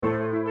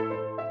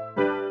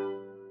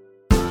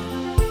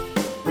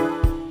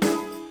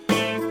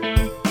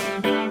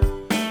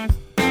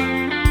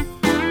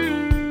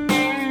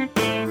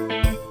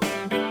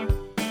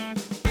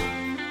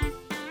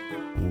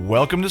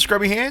Welcome to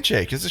Scrubby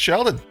Handshake. This is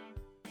Sheldon.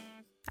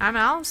 I'm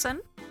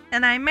Alison.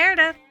 And I'm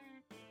Meredith.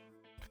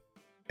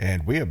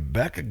 And we are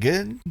back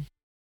again.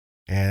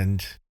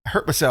 And I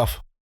hurt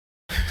myself.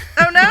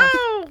 Oh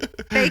no!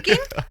 Baking?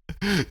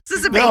 Is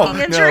this a baking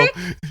injury?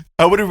 No.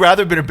 I would have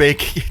rather been a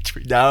baking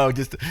injury. No,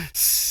 just a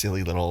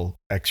silly little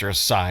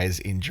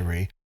exercise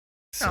injury.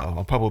 So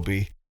I'll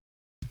probably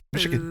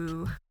wish I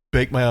could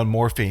bake my own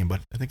morphine, but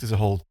I think there's a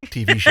whole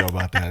TV show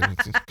about that.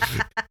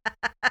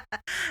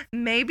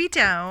 Maybe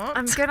don't.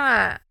 I'm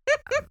gonna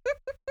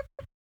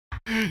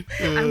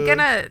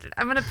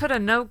put a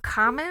no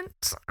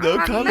comment. No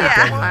on comment.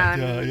 that one.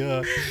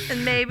 Yeah.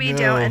 And maybe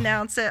don't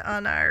announce it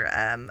on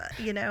our,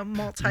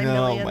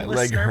 multi-million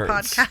listener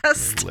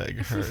podcast. My leg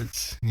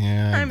hurts.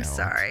 Yeah, I'm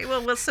sorry.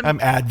 Well, I'm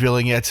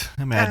Advilling it.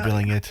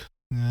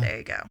 Yeah. There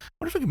you go.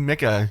 What if we can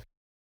make a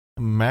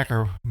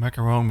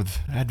macaron with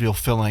Advil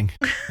filling?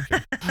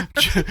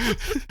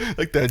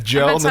 Like that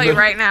gel. I'm gonna tell you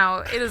right now,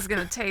 it is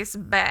gonna taste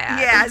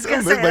bad. Yeah, I was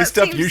gonna say my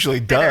stuff usually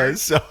bitter.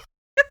 does. So.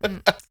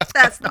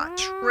 That's not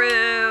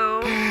true.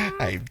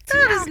 That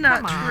is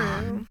not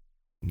true.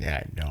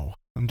 Yeah, I know.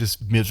 I'm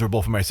just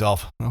miserable for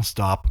myself. I'll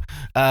stop.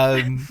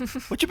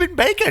 What you been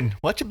baking?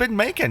 What you been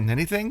making?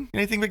 Anything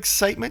of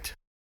excitement?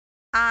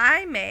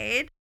 I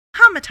made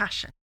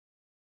hamantaschen.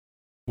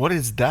 What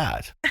is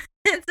that?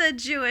 It's a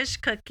Jewish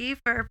cookie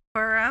for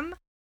Purim,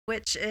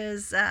 which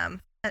is a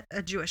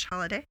Jewish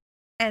holiday.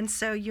 And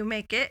so you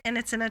make it, and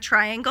it's in a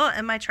triangle,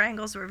 and my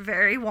triangles were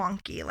very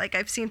wonky. Like,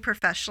 I've seen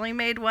professionally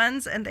made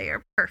ones, and they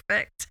are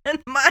perfect.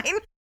 And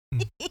mine...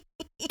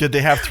 Did they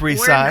have three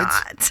sides?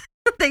 Not.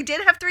 They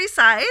did have three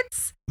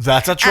sides.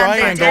 That's a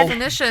triangle.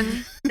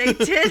 Definition. They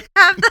did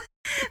have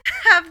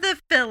the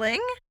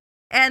filling,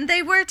 and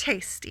they were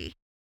tasty.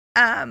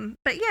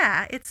 But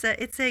yeah, it's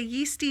a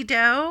yeasty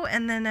dough,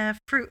 and then a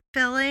fruit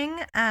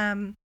filling.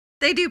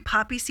 They do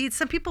poppy seeds.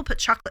 Some people put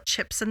chocolate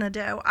chips in the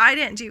dough. I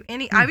didn't do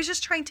any. I was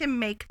just trying to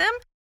make them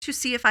to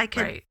see if I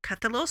could cut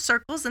the little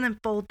circles and then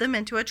fold them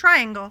into a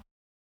triangle,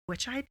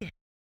 which I did.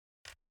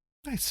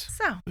 Nice.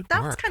 So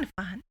that was kind of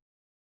fun.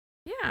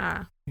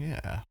 Yeah.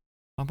 Yeah.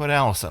 How about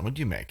Alison? What did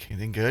you make?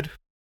 Anything good?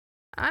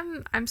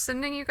 I'm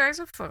sending you guys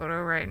a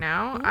photo right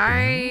now. Ooh,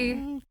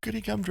 I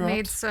goody gumdrops.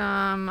 made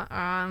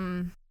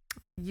some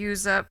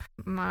use up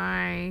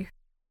my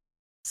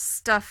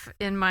stuff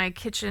in my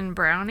kitchen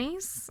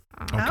brownies.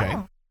 Okay.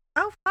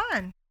 Oh,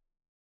 fun.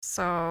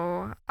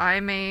 So I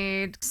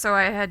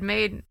had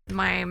made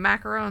my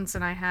macarons,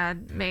 and I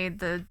had made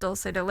the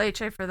dulce de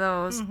leche for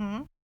those.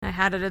 Mm-hmm. I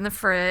had it in the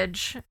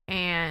fridge,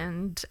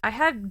 and I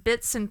had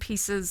bits and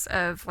pieces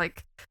of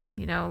like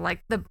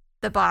the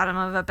bottom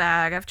of a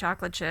bag of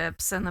chocolate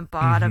chips and the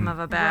bottom of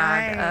a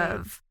bag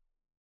of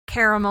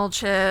caramel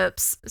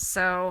chips.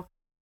 So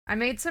I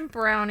made some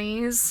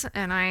brownies,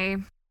 and I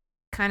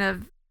kind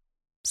of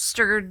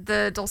stirred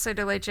the dulce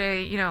de leche,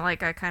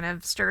 I kind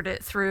of stirred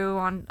it through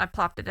I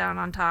plopped it down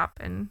on top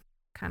and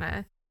kind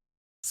of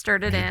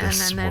stirred it in, and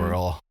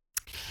swirl.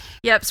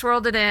 then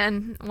swirled it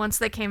in. Once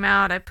they came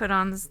out, I put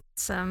on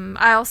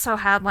I also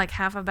had like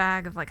half a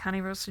bag of like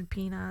honey roasted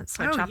peanuts,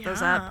 so I chopped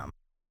those up,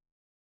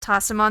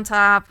 tossed them on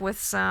top with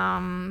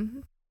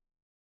some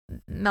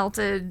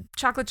melted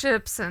chocolate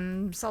chips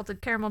and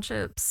salted caramel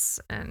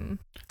chips, and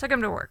took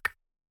them to work.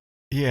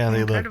 Yeah,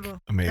 they look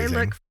amazing. They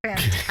look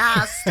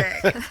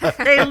fantastic.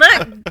 They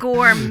look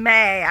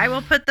gourmet. I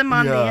will put them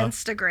on the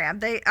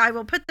Instagram. I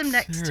will put them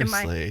next to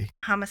my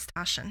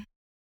hamantaschen.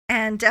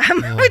 And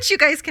which you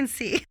guys can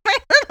see. My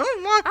little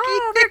wonky.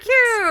 Oh, they're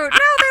cute. No,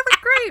 they look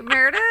great,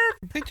 Meredith.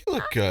 They do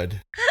look good.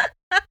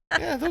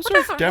 Yeah, those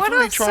are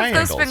definitely triangles. What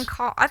else have those been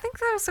called? I think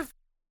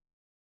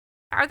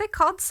are they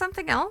called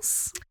something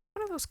else?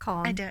 What are those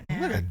called? I don't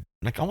know.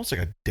 Almost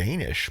like a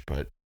Danish,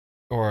 but...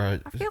 I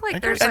feel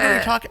like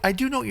I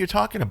do know what you're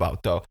talking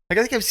about, though. Like,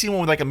 I think I've seen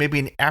one with maybe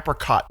an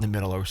apricot in the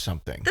middle or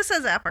something. This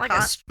is apricot.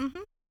 Like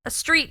a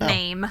street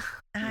name.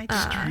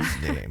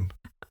 Street name.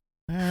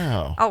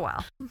 Oh. Oh,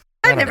 well.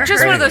 I've never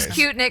just heard one of it. those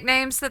cute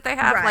nicknames that they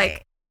have. Right.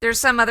 Like, there's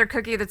some other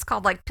cookie that's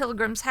called like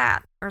Pilgrim's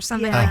Hat or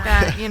something like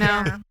that.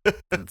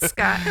 It's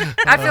got.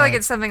 I feel like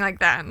it's something like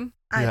that.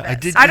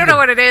 I don't know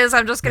what it is.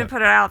 I'm just gonna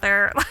put it out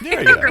there.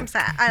 Pilgrim's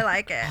hat. I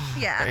like it.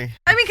 Yeah. Okay.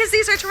 I mean, because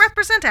these are to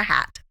represent a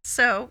hat,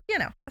 so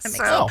that makes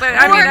sense. But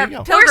I mean,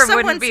 a pilgrim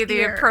wouldn't be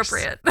the ears.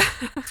 appropriate.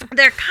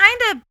 They're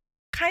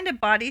kind of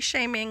body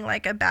shaming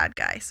like a bad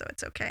guy, so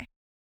it's okay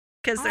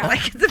because they're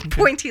like the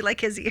pointy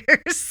like his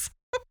ears.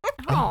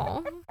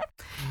 Oh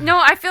no!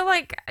 I feel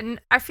like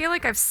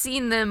I've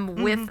seen them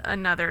with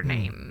another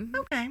name.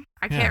 Okay,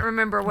 I can't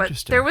remember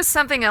what. There was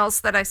something else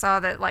that I saw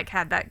that like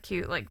had that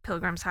cute like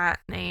Pilgrim's Hat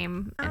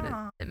name,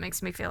 and it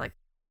makes me feel like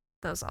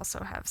those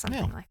also have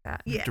something like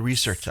that. Yeah, to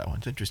research that one.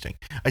 It's interesting.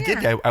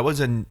 I was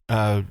in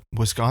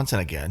Wisconsin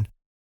again,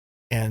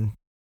 and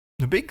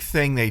the big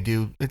thing they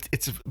do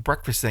it's a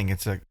breakfast thing.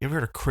 It's you ever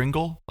heard of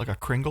Kringle? Like a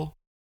Kringle,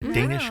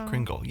 Danish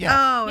Kringle. Yeah.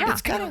 Oh, yeah.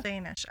 It's kind of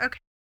Danish. Okay.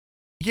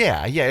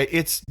 Yeah,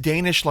 it's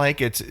Danish-like.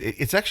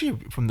 It's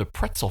actually from the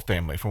pretzel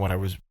family, from what I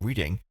was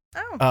reading.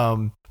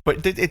 Oh.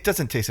 But it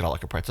doesn't taste at all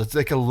like a pretzel. It's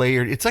like a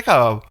layered. It's like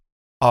a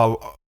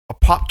a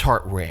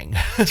Pop-Tart ring.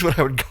 That's what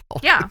I would call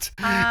Yeah. it.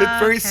 It's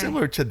very Okay.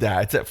 similar to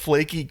that. It's that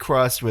flaky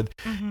crust with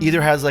Mhm.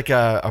 either has like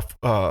a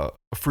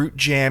fruit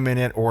jam in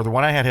it, or the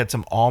one I had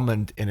some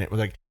almond in it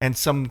with and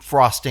some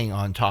frosting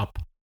on top.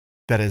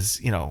 That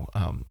is,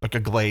 like a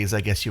glaze,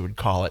 I guess you would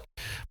call it.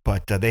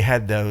 But they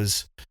had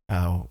those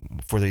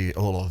for the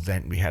little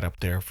event we had up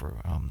there for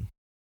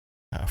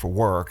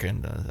work,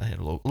 and I had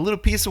a little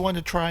piece of one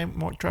to try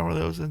one of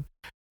those, and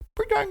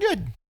pretty darn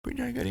good.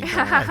 Ain't gonna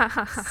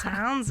lie.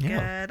 Sounds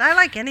Yeah. good. I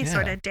like any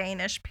sort Yeah. of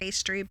Danish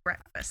pastry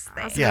breakfast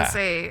I was thing. Yeah. gonna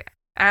say,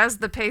 as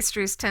the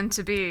pastries tend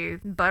to be,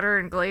 butter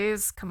and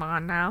glaze. Come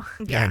on now.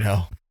 Yeah, I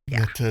know. Yeah.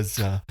 That does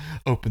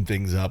open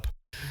things up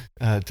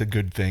to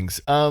good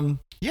things.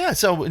 Yeah.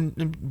 So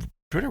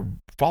try to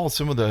follow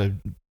some of the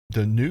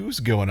news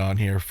going on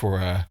here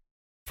for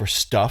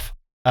stuff.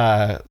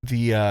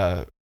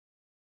 The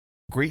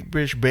Great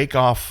British Bake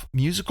Off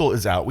musical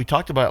is out. We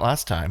talked about it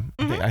last time.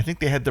 Mhm. I think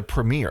they had the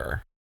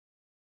premiere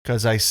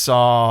because I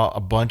saw a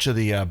bunch of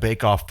the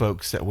Bake Off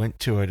folks that went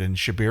to it, and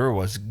Shabira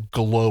was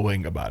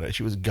glowing about it.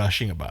 She was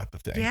gushing about the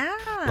thing.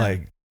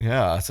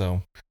 Yeah.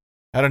 So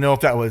I don't know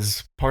if that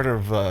was part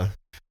of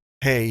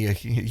hey,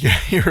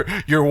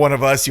 you're one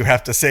of us, you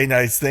have to say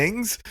nice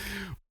things,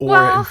 or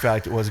Well, in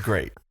fact it was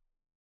great.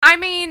 I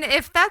mean,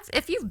 if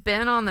you've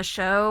been on the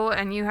show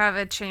and you have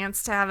a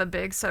chance to have a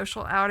big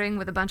social outing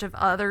with a bunch of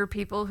other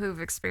people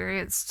who've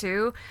experienced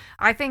too,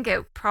 I think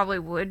it probably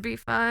would be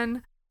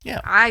fun.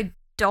 Yeah. I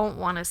don't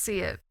want to see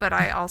it, but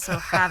I also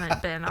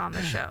haven't been on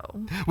the show.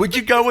 Would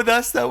you go with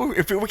us though?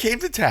 If it came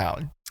to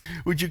town,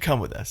 would you come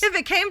with us? If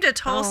it came to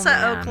Tulsa,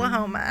 man.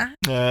 Oklahoma,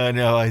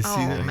 No, I see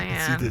Oh, that.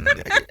 man.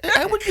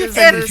 I would be Is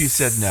offended if you this-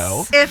 said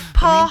no. if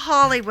Paul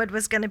Hollywood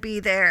was going to be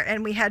there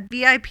and we had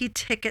VIP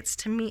tickets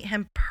to meet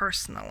him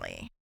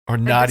personally, Or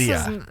This Nadia.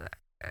 isn't-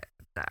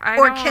 I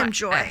Or don't- Kim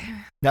Joy.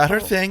 Not her Oh,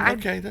 thing. I'd-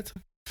 Okay, that's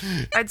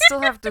I'd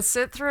still have to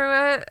sit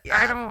through it.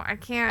 Yeah. I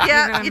can't.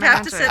 yeah, even you'd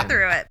have to sit imagine.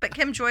 through it. But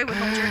Kim Joy would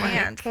hold your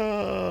hand,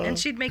 and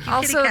she'd make you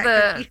Also kitty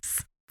cat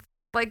cookies.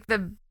 Like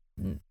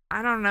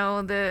I don't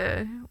know,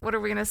 what are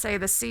we gonna say?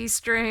 The C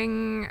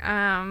string,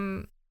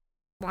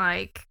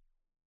 like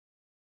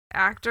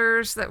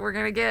actors that we're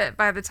gonna get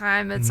by the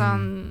time it's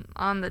on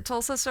the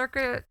Tulsa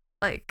circuit.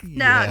 Like,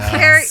 No, Yeah.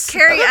 Carrie Let's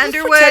pretend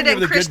Underwood they're and the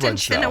good Kristen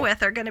ones, though.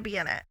 Chenoweth are going to be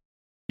in it.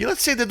 Yeah,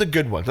 let's say they're the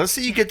good ones. Let's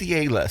say you get the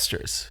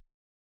A-listers.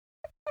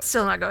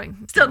 still not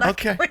going. Still not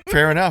Okay, going.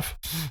 fair enough.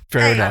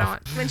 Fair Hey,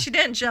 enough. When she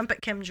didn't jump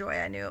at Kim Joy,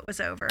 I knew it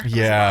was over. It was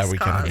Yeah, lost we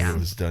kind of cause. knew it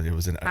was done. It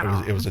was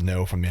it was a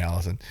no from the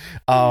Alison.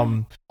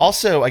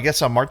 Also, I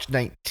guess on March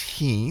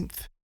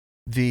 19th,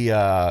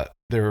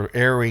 they're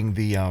airing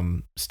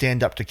the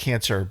Stand Up to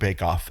Cancer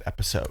Bake Off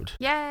episode.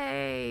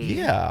 Yay!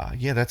 Yeah,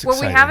 that's Will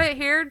exciting. we have it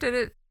here? Did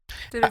it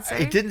say?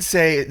 It didn't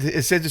say.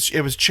 It said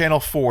it was Channel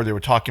 4 they were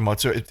talking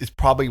about, so it's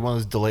probably one of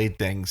those delayed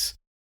things.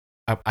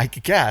 I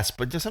could guess,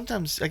 but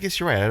sometimes I guess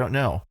you're right. I don't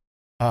know.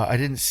 I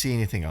didn't see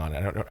anything on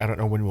it. I don't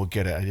know when we'll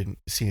get it. I didn't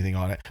see anything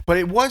on it. But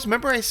it was.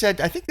 Remember, I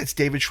said I think that's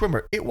David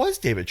Schwimmer. It was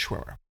David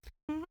Schwimmer.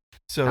 Mhm.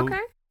 So Okay.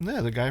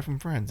 yeah, the guy from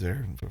Friends.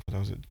 There. For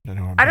those that don't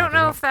know. I don't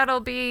know if that'll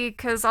be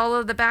because all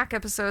of the back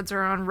episodes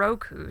are on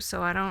Roku,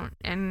 so I don't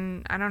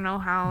know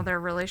how their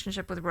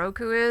relationship with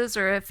Roku is,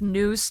 or if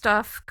new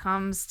stuff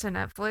comes to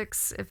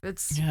Netflix. If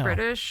it's Yeah.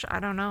 British, I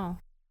don't know.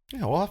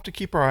 Yeah, we'll have to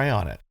keep our eye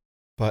on it.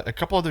 But a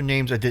couple other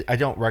names I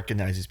don't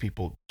recognize these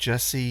people.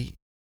 Jesse,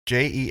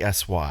 Jesy.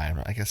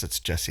 I guess it's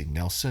Jesse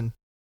Nelson,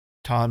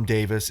 Tom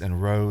Davis,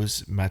 and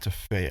Rose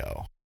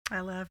Matafeo.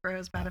 I love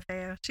Rose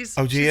Matafeo. She's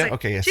Oh, do she's you? a-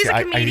 Okay, yeah. She's see, a I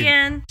didn't-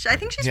 comedian. I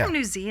think she's Yeah. from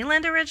New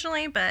Zealand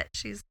originally, but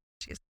she's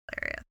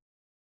hilarious.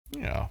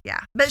 Yeah.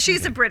 Yeah, but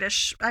she's Okay. a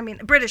British. I mean,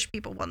 British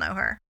people will know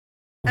her.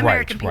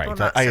 American people, right.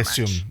 not I so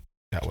assume much.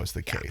 that was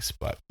the Yeah. case,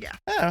 but Yeah.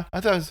 I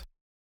thought it was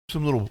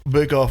some little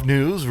Bake Off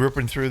news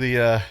ripping through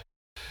the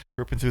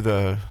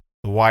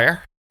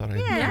wire. Thought I'd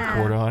Yeah.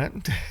 report on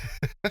it.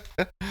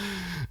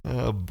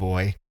 Oh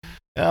boy.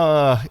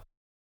 I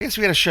guess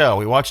we had a show.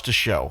 We watched a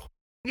show.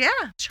 Yeah,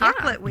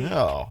 chocolate week.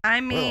 Oh, I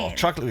well, mean,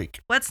 chocolate week.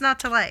 what's not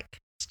to like?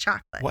 It's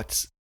chocolate.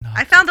 What's not?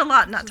 I found a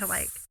lot not to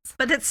like,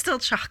 but it's still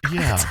chocolate.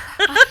 Yeah.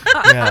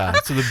 Yeah.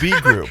 So the B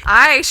group.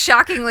 I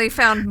shockingly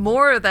found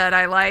more that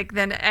I like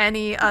than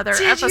any other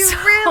Did episode. you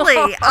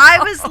really? I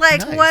was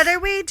like, Nice. what are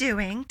we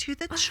doing to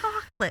the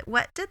chocolate?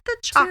 What did the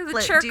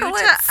chocolate do to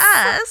chocolates.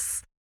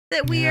 us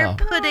that we Yeah. are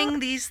putting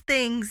these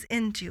things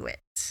into it?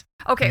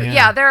 Okay, Yeah.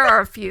 yeah, there are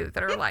a few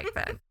that are like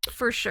that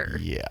for sure.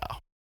 Yeah.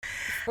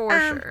 For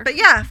sure. But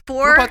yeah,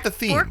 What about the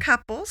four theme?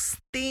 couples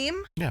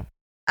theme. Yeah.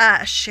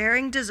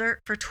 Sharing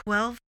dessert for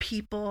 12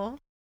 people.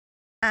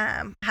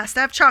 Has to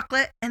have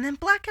chocolate and then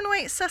black and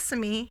white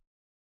sesame.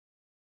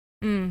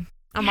 I'm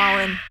all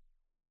in.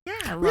 Yeah.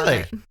 I love Really?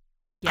 it.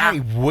 Yeah. I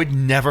would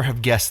never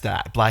have guessed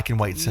that. Black and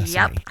white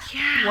sesame. Yep.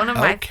 Yeah. One of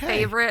my Okay.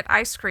 favorite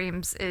ice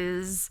creams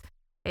is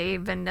a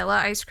vanilla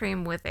ice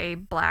cream with a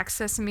black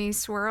sesame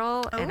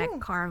swirl and a Oh.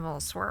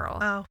 caramel swirl.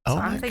 Oh, Oh So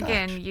my I'm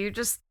thinking gosh. you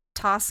just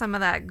toss some of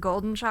that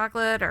golden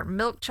chocolate or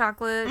milk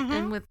chocolate Mhm.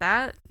 in with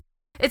that.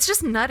 It's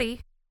just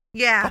nutty.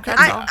 Yeah, Okay,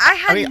 I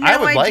had I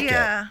no would like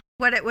idea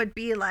what it would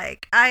be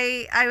like.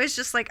 I was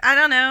just like, I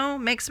don't know,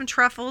 make some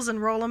truffles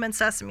and roll them in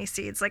sesame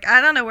seeds. Like, I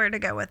don't know where to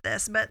go with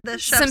this, but the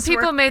chefs Some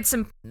people made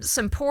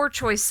some poor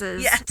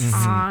choices. Yes.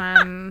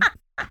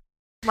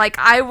 Like,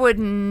 I would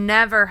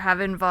never have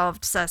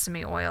involved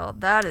sesame oil.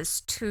 That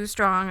is too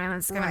strong, and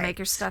it's going to make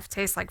your stuff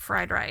taste like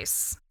fried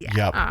rice. Yeah.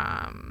 Yep.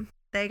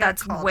 They got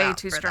That's called way out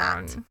too for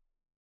strong. that.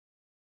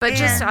 But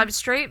just And-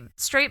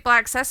 straight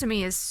black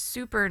sesame is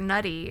super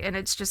nutty, and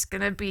it's just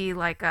gonna be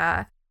like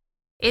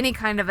any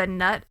kind of a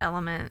nut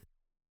element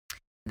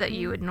that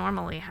you would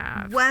normally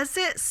have. Was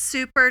it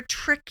super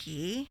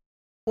tricky,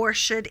 or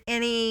should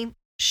any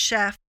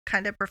chef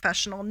kind of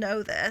professional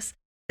know this,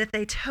 that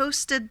they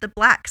toasted the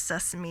black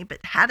sesame but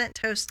hadn't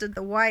toasted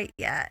the white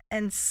yet?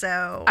 And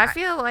so I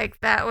feel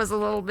like that was a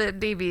little bit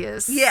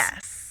devious.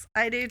 yes,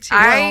 I do too.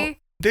 Well,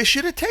 they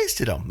should have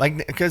tasted them,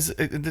 like, because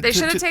They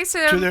should have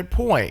tasted to them. their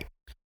point.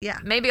 yeah,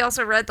 Maybe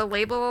also read the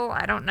label.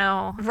 I don't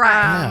know.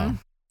 Right.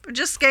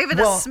 Just gave it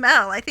Well- a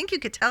smell. I think you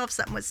could tell if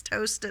something was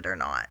toasted or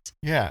not.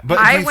 Yeah, but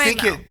I do you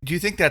went- do you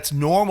think that's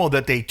normal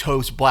that they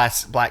toast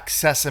black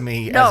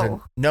sesame?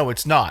 No. No,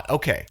 it's not.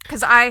 Okay,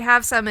 Because I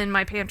have some in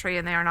my pantry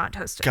and they are not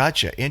toasted.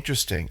 gotcha.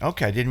 Interesting.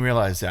 Okay, I didn't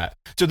realize that.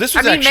 So this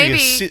was I mean,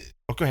 actually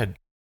oh, go ahead.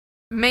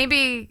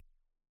 Maybe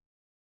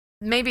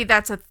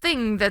that's a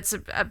thing that's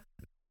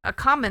a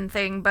common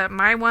thing, but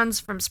my ones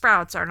from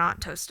Sprouts are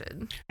not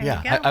toasted. There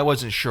you Yeah, go. I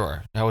wasn't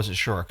sure.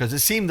 Because it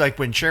seemed like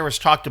when Cheris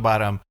talked about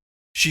them,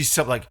 she's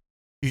something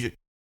like,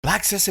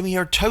 black sesame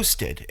are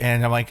toasted.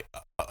 And I'm like,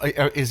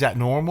 is that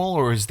normal,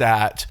 or is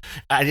that,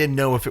 I didn't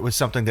know if it was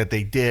something that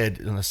they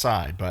did on the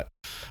side, but.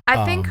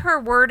 I think her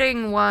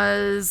wording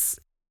was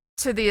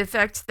to the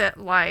effect that,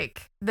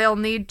 like, they'll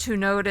need to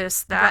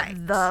notice that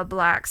Right. the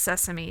black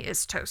sesame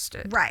is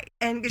toasted. Right.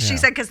 And Yeah. she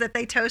said, because if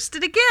they toast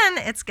it again,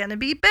 it's going to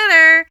be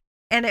bitter.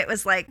 And it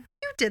was like,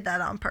 you did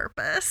that on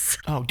purpose.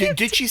 Oh,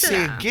 did she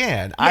say Yeah.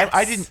 again? Yes.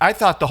 I didn't, I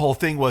thought the whole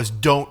thing was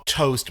don't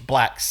toast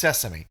black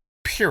sesame,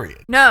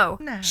 period. No,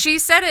 No. she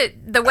said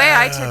it, the way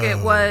I took it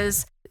Oh.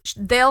 was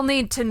they'll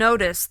need to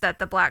notice that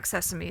the black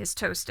sesame is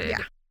toasted. Yeah.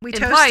 We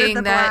toasted Implying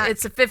the that black.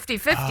 it's a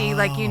 50-50,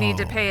 like you need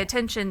to pay Oh.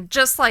 attention.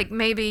 Just like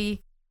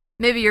maybe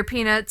your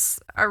peanuts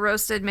are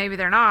roasted, maybe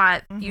they're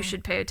not. You Mhm.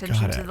 should pay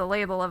attention Got to it. the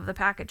label of the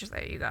package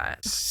that you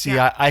got. See,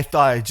 I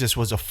thought it just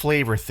was a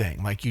flavor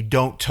thing. Like, you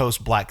don't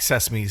toast black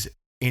sesames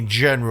in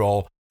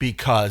general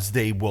because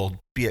they will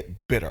be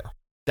bitter.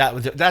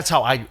 That's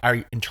how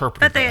I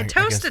interpreted But they it, had I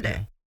guess, toasted it.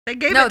 yeah. They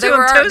gave No, it to they them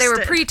were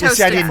toasted. pre-toasted. Well,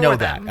 see, I didn't for know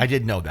them. that. I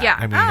didn't know that. Yeah.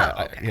 I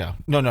mean, okay. yeah.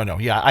 No.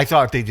 Yeah, I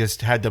thought they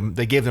just had them.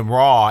 They gave them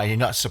raw, and you're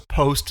not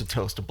supposed to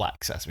toast a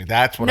black sesame.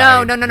 That's what.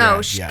 No.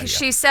 Yeah.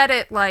 She said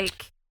it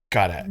like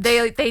Got it.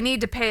 they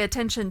need to pay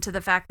attention to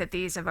the fact that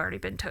these have already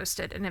been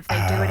toasted, and if they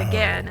do it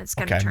again, it's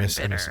going to okay, turn I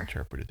bitter.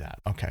 misinterpreted that.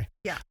 Okay.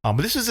 Yeah. But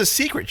this is a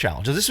secret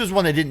challenge. This was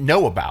one I didn't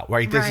know about,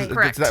 right? This Right.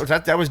 is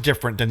Correct. that was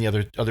different than the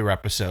other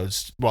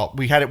episodes. Well,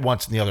 we had it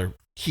once in the other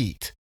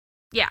heat.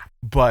 Yeah.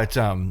 But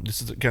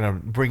this is kind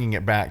of bringing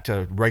it back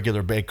to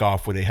regular Bake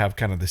Off, where they have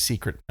kind of the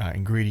secret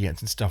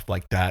ingredients and stuff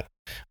like that.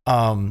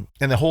 And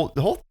the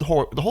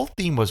whole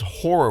theme was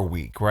horror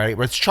week, right?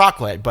 Well, it's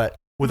chocolate, but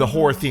with a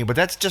horror theme. But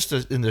that's just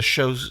in the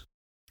show's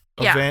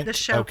Yeah, event. The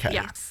showpiece. Okay.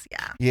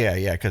 Yeah.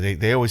 Yeah, because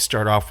they always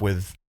start off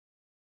with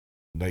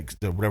like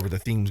whatever the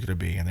theme's going to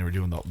be, and they were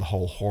doing the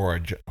whole horror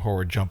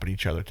jump at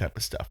each other type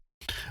of stuff.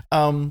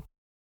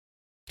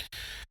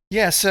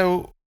 Yeah.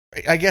 So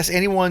I guess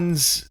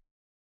anyone's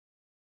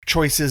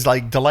choices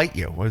like delight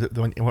you.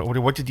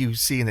 What did you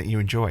see that you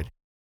enjoyed?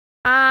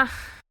 I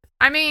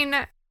mean,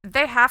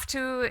 they have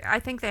to. I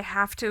think they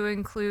have to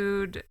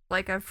include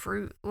like a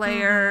fruit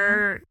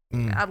layer.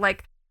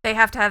 Like they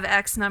have to have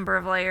X number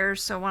of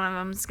layers, so one of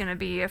them is going to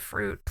be a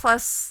fruit.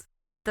 Plus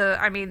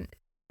I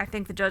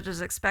think the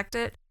judges expect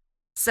it.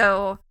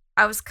 So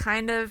I was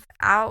kind of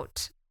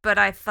out, but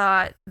I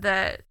thought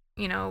that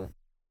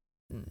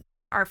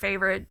our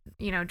favorite,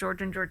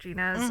 George and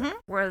Geanina's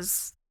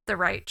was the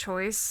right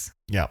choice.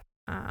 Yeah.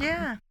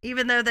 Yeah.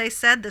 Even though they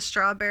said the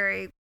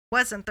strawberry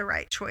wasn't the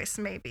right choice,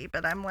 maybe,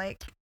 but I'm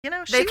like, They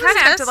kind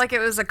of acted like it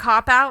was a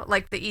cop-out,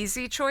 like the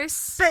easy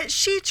choice. But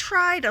she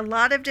tried a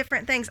lot of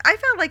different things. I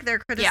felt like their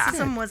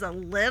criticism was a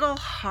little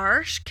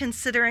harsh,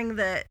 considering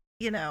that,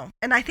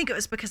 and I think it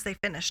was because they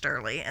finished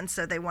early, and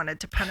so they wanted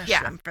to punish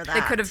them for that.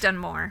 They could have done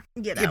more.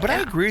 Yeah, but I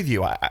agree with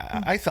you.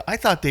 I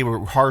thought they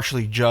were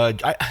harshly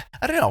judged. I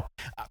don't know.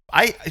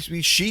 I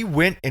mean, she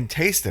went and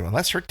tasted them,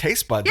 unless her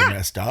taste buds are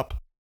messed up.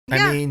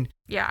 Yeah. I mean,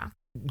 yeah.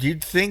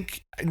 You'd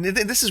think, and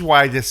this is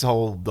why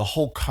the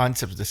whole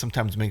concept of this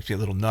sometimes makes me a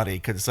little nutty,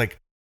 because it's like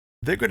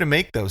they're going to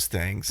make those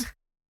things,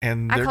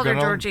 and I they're called going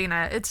her to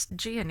Georgina. It's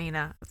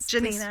Geanina.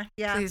 Geanina,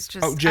 yeah. Please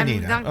just.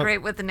 Geanina. I'm not great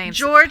with the names.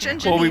 George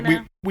and Well,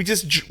 Geanina. we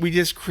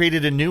just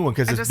created a new one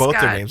because I it's just both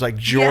their got- names, like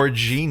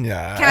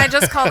Georgina. Can I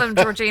just call them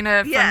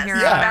Georgina from Yes. here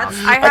Yeah, on out?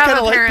 that's- I I have kind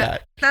of like apparent.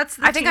 that. That's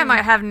the I think I team.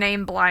 might have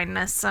name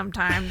blindness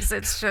sometimes.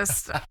 It's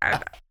just.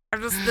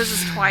 This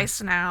is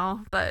twice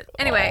now, but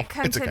anyway,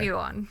 Oh, it's okay. continue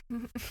on.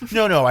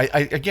 No, I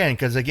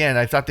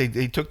thought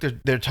they took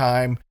their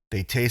time.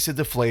 They tasted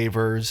the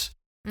flavors.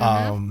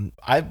 Mm-hmm.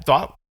 I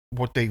thought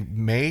what they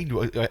made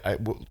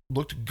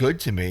looked good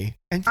to me.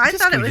 And I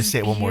just, thought can it you was just say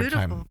it one more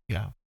time?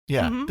 beautiful.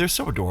 Yeah. Mhm. They're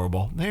so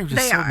adorable. They're just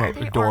They so are.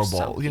 They are adorable.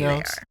 so You cute.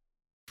 know,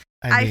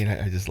 They are. I mean,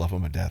 I just love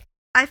them to death.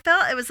 I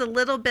felt it was a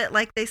little bit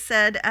like they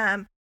said,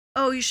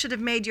 oh, you should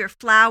have made your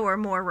flour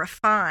more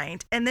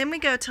refined. And then we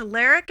go to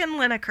Lerrick and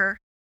Lennicker,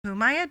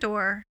 whom I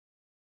adore,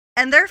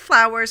 and their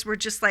flowers were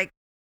just like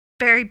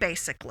very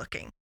basic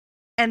looking.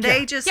 And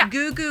they just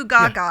goo goo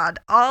gaga'd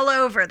all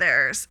over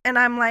theirs. And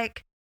I'm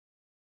like,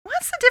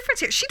 what's the difference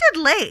here? She did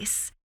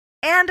lace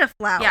and a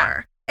flower.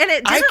 Yeah. And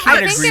it I didn't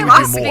can't look agree with you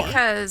glossy. more.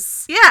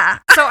 Because Yeah.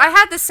 so I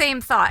had the same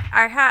thought.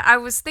 I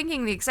was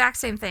thinking the exact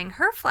same thing.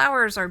 Her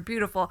flowers are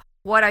beautiful.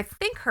 What I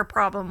think her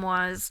problem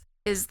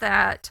is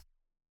that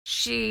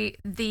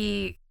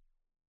the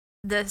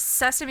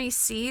sesame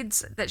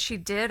seeds that she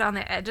did on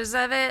the edges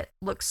of it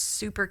look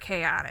super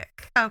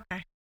chaotic.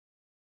 Okay.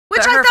 Which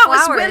But I her thought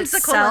was flower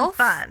whimsical itself-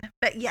 and fun.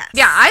 But yes.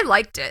 Yeah, I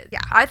liked it. Yeah.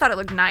 I thought it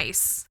looked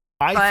nice.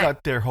 I But-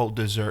 thought their whole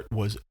dessert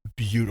was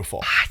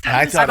beautiful.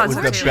 I I thought it was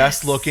gorgeous. the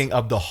best looking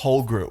of the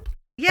whole group.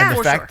 Yeah. And the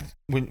for fact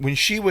when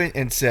she went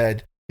and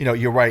said,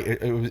 you're right,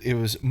 it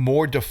was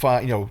more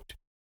defined.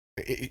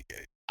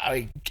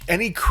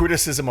 Any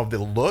criticism of the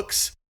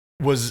looks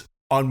was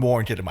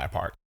unwarranted on my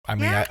part. I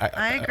mean, Yeah,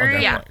 I on agree.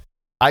 that Yeah. point.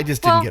 I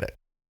just didn't get it.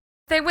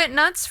 They went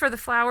nuts for the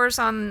flowers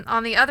on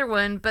the other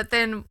one, but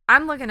then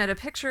I'm looking at a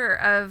picture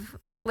of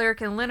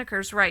Lerrick and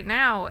Lennicker's right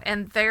now,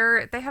 and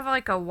they have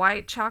like a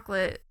white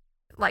chocolate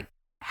like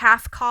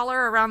half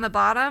collar around the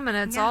bottom, and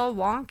it's all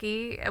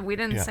wonky. And we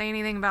didn't say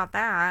anything about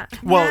that.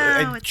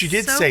 Well, No, she it's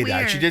did so say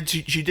that. weird.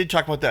 She did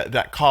talk about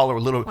that collar a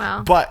little.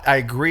 Well. But I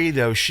agree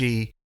though.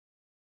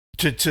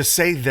 To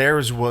say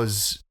theirs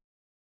was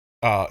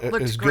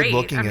Looked as good great.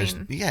 looking I as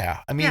mean-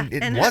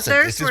 it and wasn't.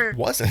 theirs It were- just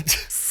wasn't.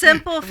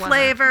 Simple It wasn't.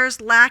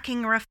 flavors,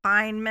 lacking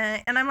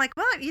refinement. And I'm like,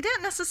 well, you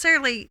didn't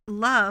necessarily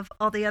love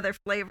all the other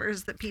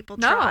flavors that people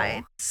No.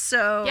 tried.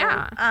 So,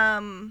 Yeah. I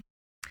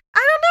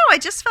don't know. I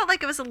just felt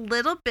like it was a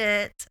little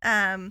bit,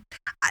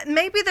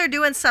 maybe they're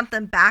doing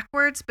something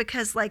backwards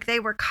because like they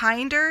were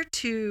kinder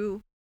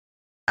to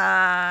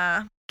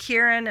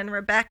Keiron and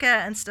Rebecca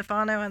and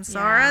Stefano and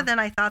Sara Yeah. than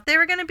I thought they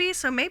were going to be.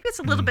 So maybe it's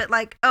a little bit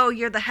like, oh,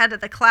 you're the head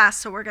of the class,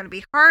 so we're going to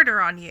be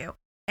harder on you.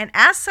 And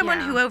as someone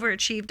Yeah. who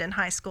overachieved in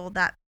high school,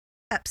 that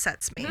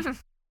upsets me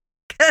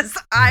because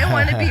I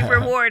want to be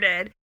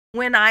rewarded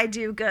when I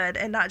do good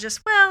and not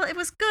just, well, it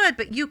was good,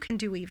 but you can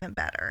do even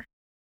better.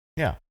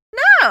 Yeah.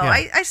 No,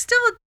 Yeah.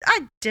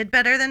 I did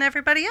better than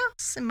everybody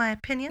else, in my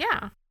opinion.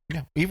 Yeah.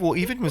 Yeah.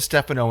 Even with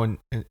Stefano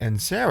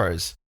and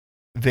Sarah's,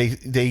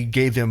 they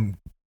gave them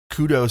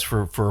kudos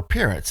for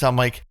appearance. I'm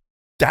like,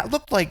 that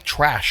looked like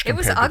trash It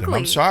was compared to them. I'm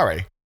ugly.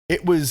 sorry.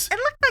 It was It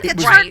looked like a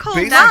was charcoal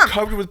basically dump.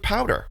 covered with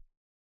powder.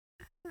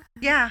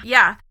 Yeah.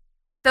 Yeah.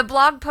 The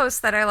blog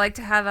post that I like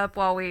to have up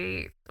while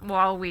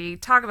we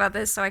talk about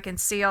this so I can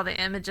see all the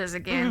images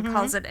again Mhm.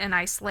 calls it an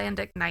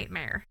Icelandic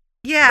nightmare.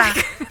 Yeah.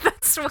 Like,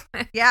 that's what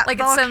Yeah, like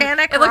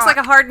volcanic it looks like a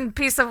rock. hardened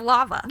piece of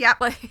lava. Yep.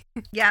 Like,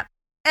 Yeah.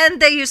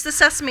 And they used the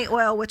sesame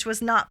oil, which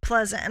was not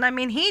pleasant. And I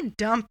mean, he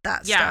dumped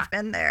that Yeah. stuff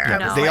in there. Yeah, I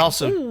but was they like,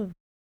 also- ooh.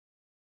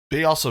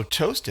 They also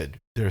toasted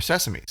their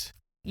sesames.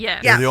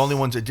 yes. Yeah. They're the only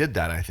ones that did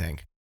that, I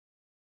think.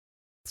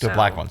 The So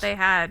black ones. They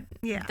had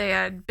Yeah. they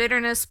had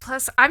bitterness.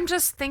 Plus, I'm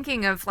just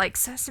thinking of like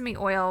sesame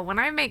oil. When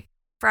I make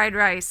fried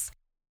rice,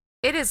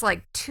 it is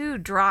like 2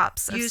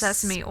 drops of Use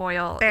sesame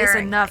oil is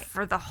sparingly. enough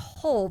for the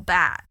whole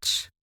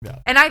batch. Yeah.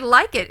 And I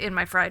like it in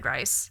my fried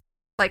rice.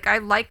 Like I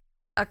like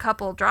a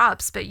couple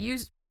drops, but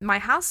my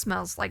house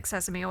smells like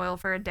sesame oil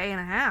for a day and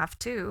a half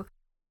too.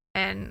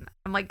 And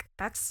I'm like,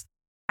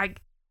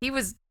 he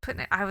was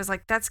putting it. I was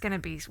like, that's gonna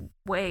be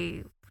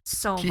way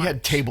so He much.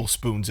 had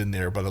tablespoons in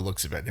there by the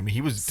looks of it. I mean, he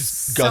was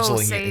just So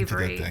guzzling it into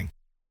savory. that thing.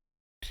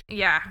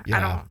 Yeah, Yeah. I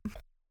don't.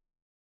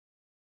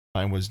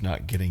 I was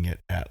not getting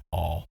it at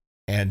all.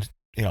 And,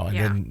 Yeah.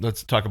 then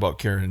let's talk about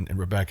Keiron and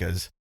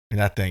Rebecca's. And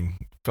that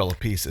thing fell to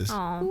pieces.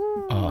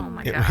 Oh, Ooh.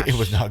 my it, gosh. it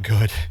was not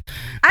good.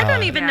 I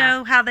don't even Yeah.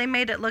 know how they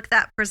made it look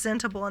that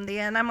presentable in the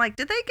end. I'm like,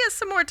 did they get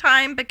some more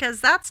time?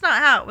 Because that's not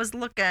how it was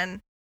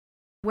looking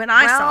when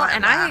I saw it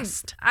and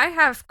last. I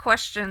have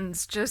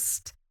questions.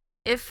 Just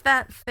if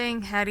that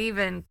thing had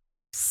even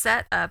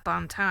set up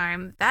on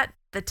time,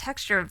 the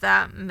texture of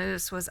that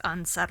mousse was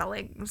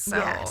unsettling. So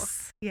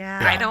Yes.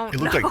 Yeah. I don't It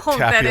looked know like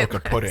that it tapioca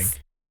was- pudding.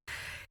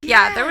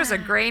 Yeah, there was a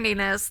Yeah.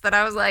 graininess that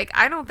I was like,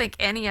 I don't think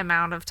any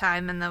amount of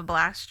time in the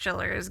blast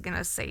chiller is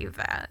gonna save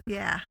that.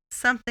 Yeah.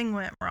 Something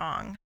went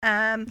wrong.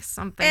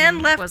 Something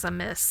And left- was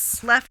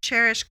amiss. Left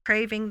Cherish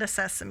craving the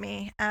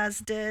sesame, as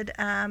did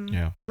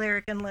Yeah.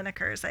 Lerrick and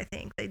Lennicker's, I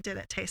think. They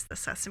didn't taste the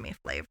sesame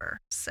flavor.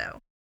 So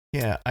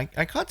Yeah, I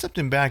caught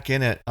something back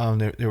in it.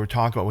 They were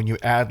talking about when you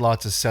add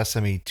lots of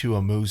sesame to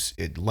a mousse,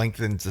 it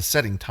lengthens the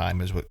setting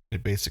time, is what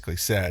it basically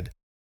said.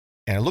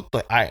 And it looked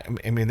like I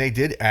mean, they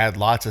did add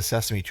lots of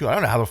sesame too. I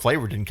don't know how the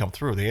flavor didn't come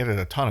through. They added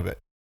a ton of it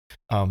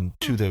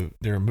to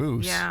their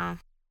mousse. Yeah.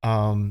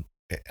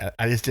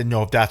 I just didn't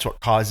know if that's what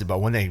caused it. But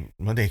when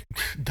they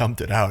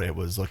dumped it out, it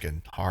was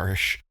looking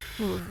harsh.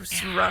 Ooh, it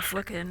was rough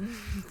looking.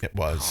 It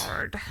was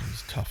hard. It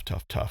was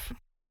tough.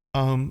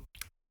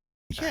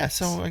 Yeah.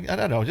 So I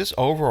don't know. Just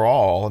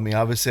overall, I mean,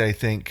 obviously, I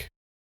think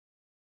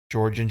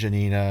George and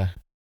Geanina.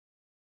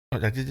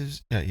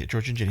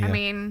 George and Geanina. I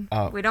mean,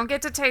 we don't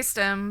get to taste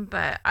them,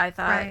 but I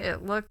thought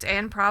it looked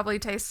and probably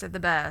tasted the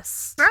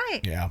best.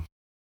 Right. Yeah.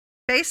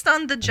 Based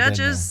on the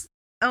judges'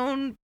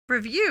 own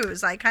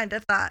reviews, I kind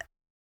of thought,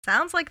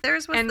 sounds like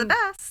theirs was the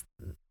best.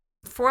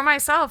 For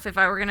myself, if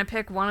I were going to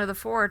pick one of the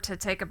 4 to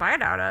take a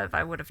bite out of,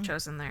 I would have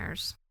chosen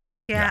theirs.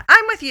 Yeah,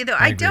 I'm with you, though.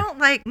 I agree. don't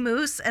like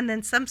mousse and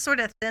then some sort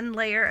of thin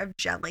layer of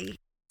jelly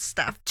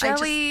stuff.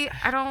 Jelly,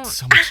 I don't...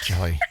 So much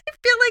jelly. I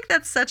feel like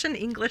that's such an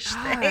English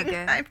thing.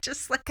 I'm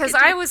just like... Because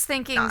I was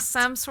thinking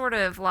some sort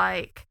of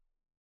like...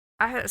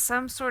 I had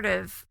some sort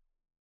of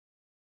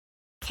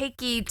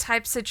cakey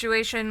type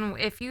situation.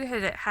 If you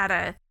had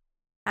a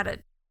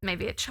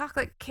maybe a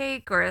chocolate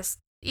cake or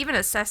even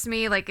a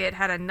sesame, like it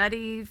had a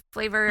nutty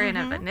flavor in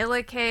a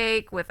vanilla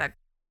cake with a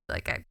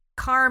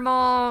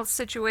caramel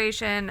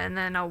situation, and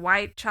then a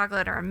white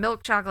chocolate or a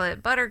milk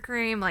chocolate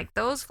buttercream, like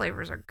those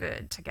flavors are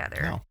good together.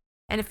 No.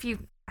 And if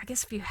you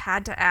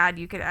had to add,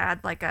 you could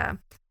add like a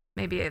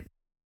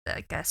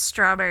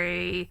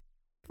strawberry,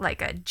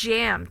 like a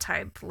jam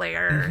type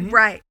layer,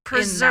 right?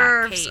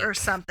 Preserves or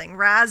something,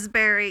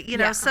 raspberry,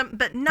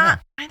 but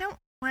not. I don't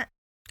want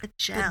the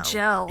gel. The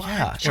gel.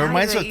 Yeah, it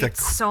reminds me of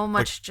so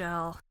much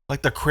gel.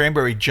 Like the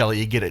cranberry jelly,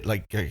 you get it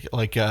like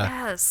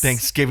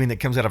Thanksgiving that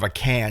comes out of a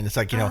can. It's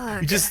like, you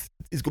just,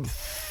 it's going,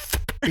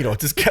 it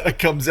just kind of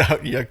comes out.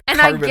 And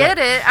I get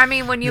it. I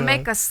mean, when you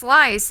make a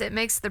slice, it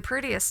makes the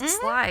prettiest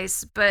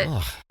slice, but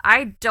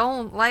I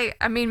don't like,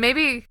 I mean,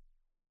 maybe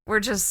we're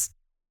just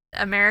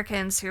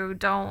Americans who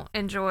don't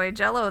enjoy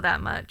Jell-O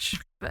that much,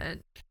 but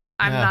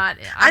I'm not.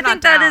 I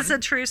think that is a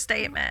true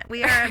statement.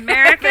 We are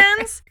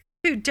Americans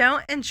who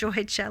don't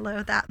enjoy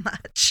Jell-O that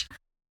much.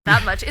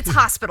 That much. It's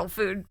hospital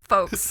food,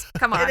 folks.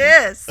 Come on. It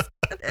is.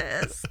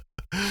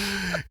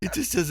 It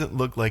just doesn't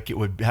look like it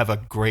would have a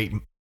great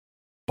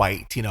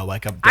bite,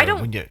 like a. I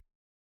don't.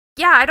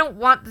 Yeah, I don't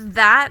want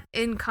that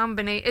in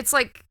combination. It's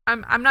like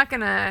I'm not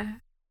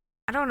gonna.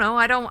 I don't know.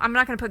 I'm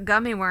not gonna put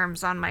gummy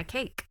worms on my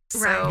cake.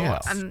 So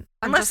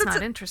I'm just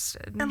not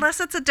interested. Unless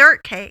it's a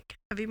dirt cake.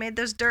 Have you made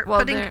those dirt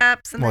pudding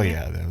cups? And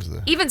that was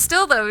the. Even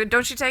still, though,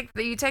 don't you take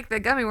the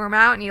gummy worm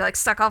out and you like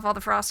suck off all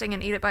the frosting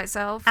and eat it by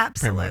itself?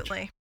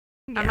 Absolutely.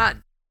 Yeah.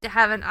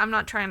 I'm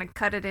not trying to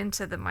cut it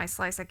into my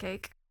slice of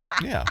cake.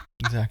 Yeah,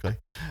 exactly.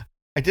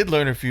 I did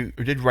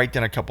write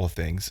down a couple of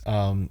things. See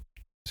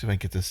if I can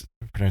get this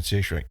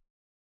pronunciation right.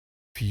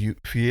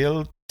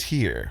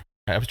 Feultier.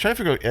 I was trying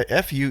to figure out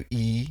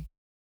FEUILLETINE.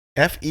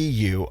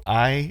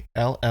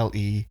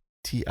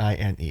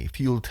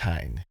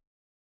 Feultine.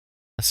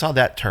 I saw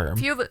that term.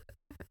 I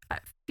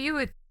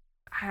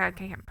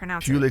can't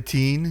pronounce it.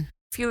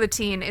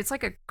 Feuilletine. It's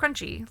like a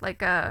crunchy,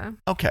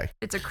 okay.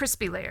 It's a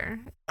crispy layer.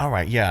 All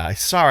right, yeah, I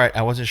saw it.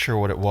 I wasn't sure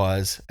what it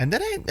was, and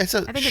then I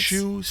think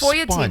shoe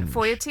sponge.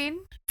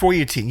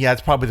 Feuilletine. Yeah,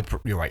 it's probably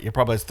you're right.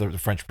 That's the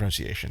French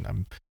pronunciation.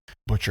 I'm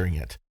butchering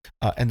it.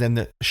 And then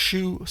the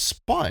shoe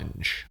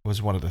sponge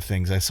was one of the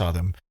things I saw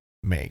them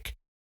make,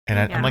 and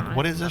I'm like,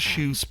 what is a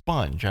shoe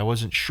sponge? I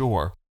wasn't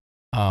sure.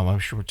 I'm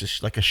sure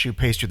just like a shoe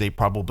pastry. They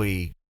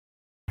probably,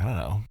 I don't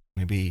know,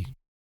 maybe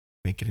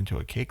make it into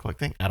a cake-like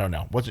thing. I don't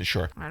know. Wasn't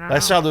sure. I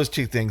saw those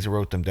two things and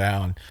wrote them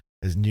down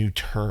as new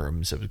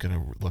terms I was going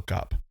to look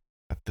up.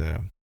 But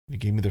you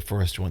gave me the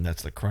first one.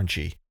 That's the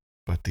crunchy.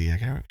 But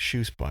the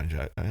shoe sponge,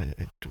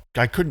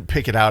 I couldn't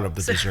pick it out of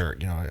the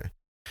dessert.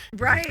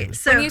 Right.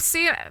 So when you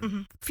see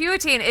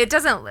feuilletine, it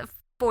doesn't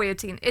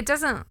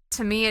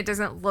to me, it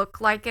doesn't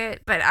look like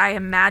it, but I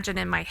imagine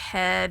in my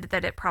head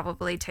that it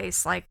probably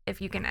tastes like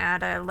if you can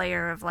add a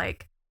layer of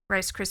like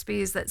Rice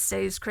Krispies that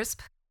stays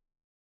crisp.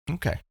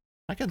 Okay.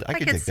 I could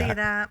see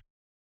that.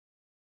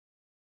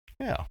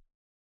 Yeah.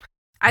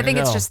 I think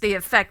it's just the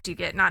effect you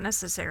get, not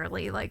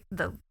necessarily like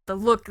the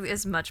look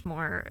is much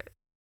more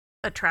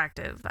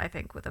attractive, I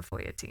think, with a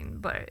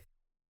feuilletine, but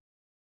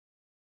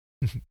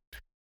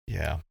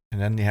yeah.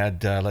 And then you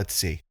had let's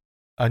see.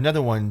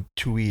 Another one,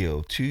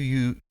 Tuile.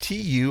 Tuille.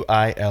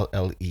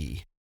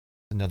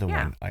 Another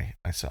one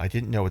I saw. I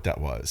didn't know what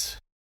that was.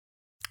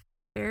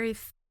 Very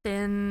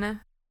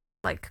thin,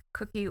 like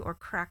cookie or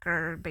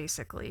cracker,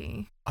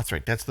 basically. That's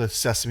right. That's the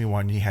sesame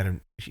one. He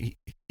had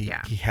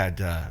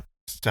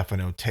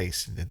Stefano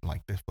taste and didn't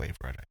like the flavor.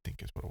 I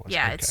think is what it was.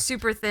 Yeah, It's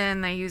super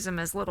thin. They use them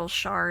as little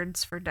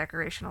shards for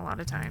decoration a lot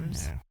of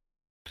times. Yeah.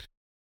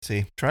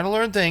 See, trying to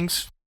learn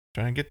things.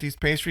 Trying to get these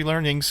pastry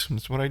learnings.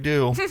 That's what I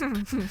do.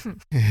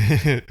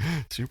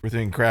 Super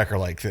thin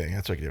cracker-like thing.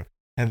 That's what I do.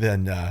 And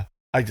then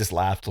I just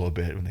laughed a little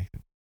bit when they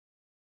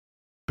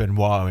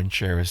Benoit and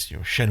Cheris,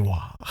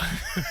 Chinois.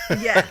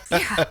 Yes.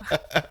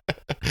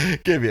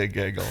 Give me a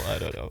giggle. I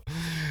don't know.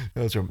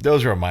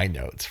 Those are my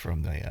notes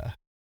from the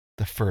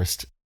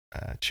first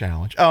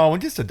challenge. Oh,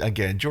 and just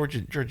again, George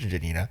and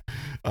Geanina,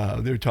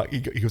 they were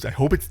talking. He goes, "I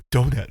hope it's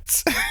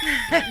donuts."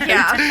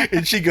 Yeah.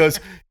 And she goes,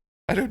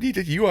 I don't need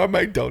it. You are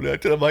my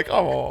donut. And I'm like,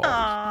 oh.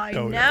 I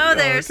donut. know,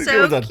 they're It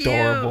so was cute.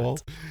 adorable.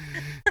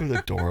 It was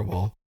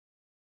adorable.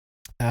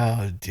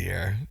 Oh,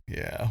 dear.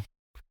 Yeah.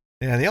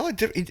 Yeah, the only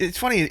it's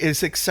funny,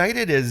 as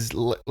excited as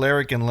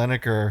Lerrick and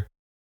Lennicker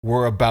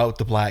were about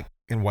the black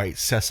and white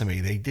sesame,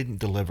 they didn't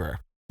deliver,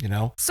 you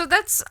know? So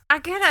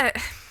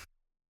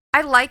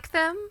I like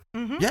them.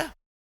 Mm-hmm. Yeah.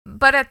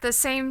 But at the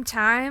same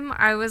time,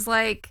 I was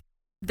like,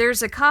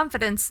 there's a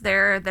confidence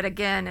there that,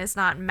 again, is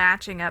not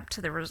matching up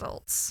to the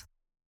results.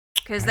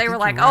 Because they were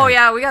like, oh,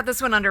 yeah, we got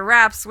this one under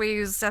wraps. We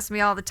use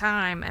sesame all the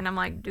time. And I'm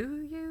like, do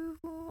you?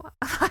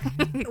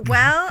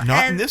 Well,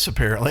 not in this,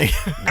 apparently.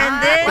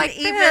 And then like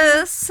even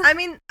this. I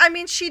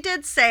mean, she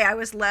did say I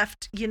was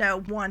left,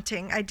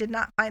 wanting. I did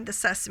not find the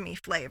sesame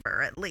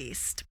flavor, at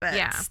least,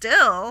 but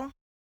still,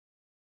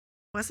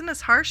 wasn't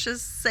as harsh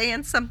as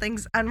saying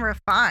something's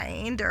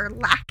unrefined or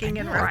lacking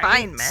in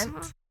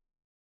refinement.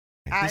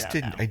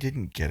 I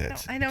didn't get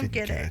it. I don't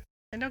get it.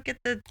 I don't get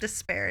the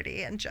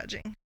disparity in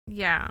judging.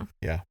 Yeah.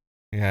 Yeah.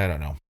 I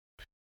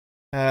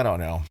don't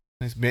know.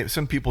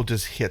 Some people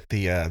just hit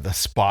the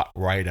spot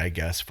right, I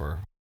guess,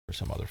 for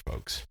some other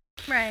folks.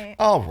 Right.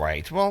 All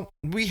right. Well,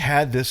 we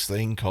had this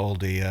thing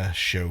called a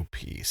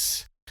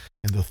showpiece,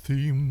 and the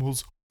theme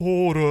was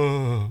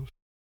horror.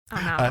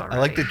 I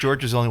like that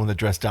George is the only one that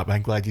dressed up.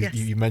 I'm glad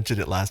you mentioned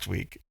it last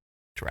week.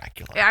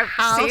 Dracula.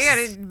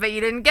 But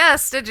you didn't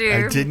guess, did you?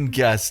 I didn't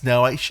guess.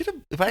 No, I should have.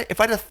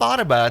 If I'd have thought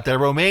about it, they're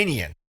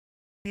Romanian.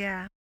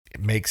 Yeah.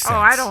 It makes sense.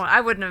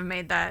 I wouldn't have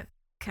made that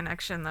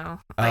connection though.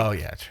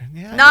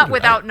 Yeah. Not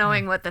without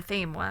knowing what the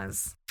theme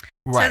was.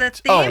 Right. So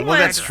the theme was,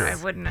 that's true. I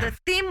wouldn't have. The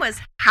theme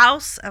was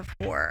House of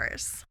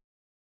Horrors.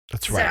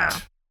 That's right.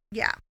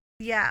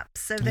 Yeah.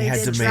 So they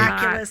did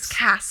Dracula's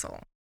castle.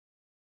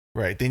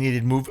 Right. They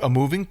needed a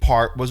moving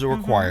part was a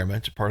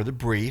requirement, part of the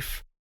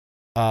brief.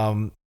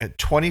 At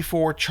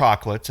 24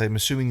 chocolates, I'm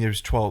assuming there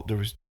was 12. There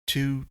was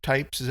 2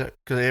 types. Is that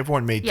because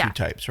everyone made 2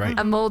 types, right?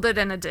 A molded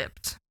and a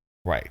dipped.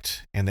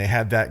 Right. And they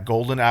had that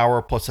golden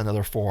hour plus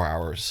another 4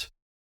 hours.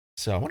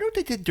 So I wonder what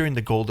they did during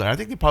the golden hour. I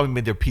think they probably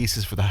made their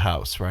pieces for the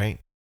house, right?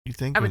 You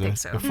think? I would think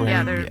so. The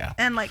frame? Yeah,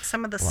 and like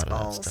some of the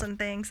skulls and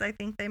things I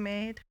think they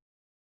made.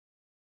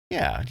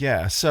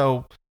 Yeah.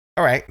 So,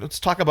 all right,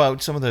 let's talk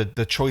about some of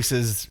the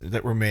choices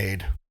that were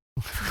made.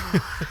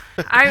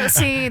 I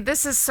see.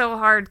 This is so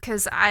hard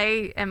because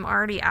I am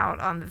already out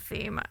on the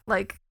theme.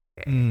 Like,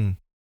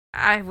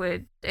 I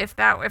would if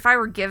I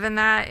were given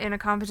that in a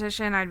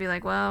competition, I'd be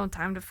like, well,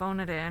 time to phone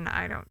it in.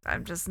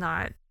 I'm just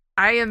not.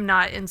 I am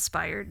not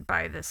inspired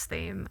by this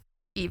theme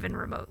even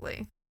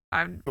remotely.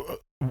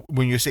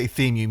 When you say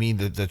theme, you mean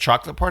the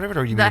chocolate part of it,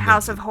 or you mean the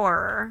House of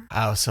Horror?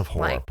 House of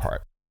Horror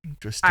part.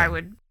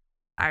 Interesting.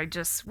 I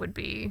just would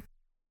be.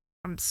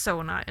 I'm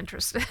so not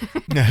interested.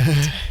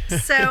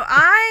 So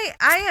I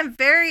am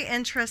very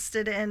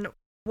interested in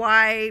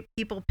why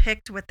people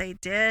picked what they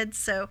did.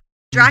 So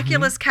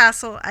Dracula's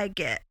castle, I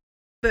get.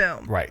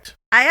 Boom. Right.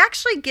 I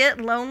actually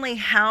get Lonely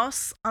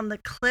House on the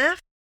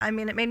Cliff. I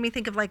mean, it made me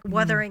think of like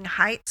Wuthering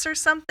Heights or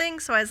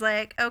something. So I was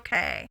like,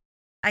 okay,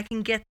 I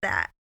can get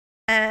that.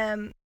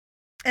 And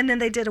then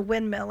they did a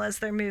windmill as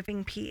their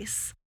moving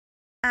piece.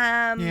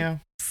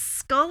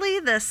 Scully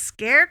the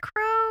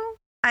Scarecrow,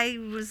 I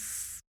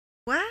was,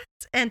 what?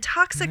 And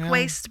Toxic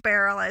Waste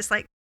Barrel, I was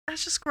like,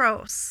 that's just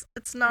gross.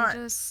 It's not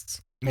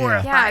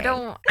horrifying.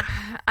 Yeah,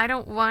 I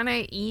don't want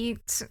to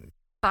eat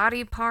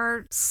body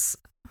parts.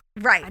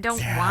 Right. I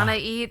don't want to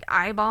eat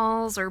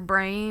eyeballs or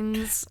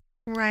brains.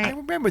 Right. I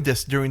remember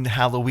this during the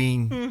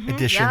Halloween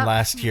edition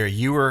last year.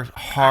 You were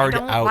hard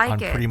out on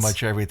pretty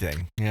much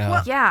everything. Yeah.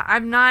 Well, yeah,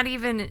 I'm not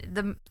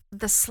even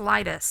the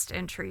slightest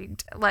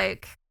intrigued.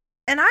 Like,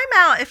 and I'm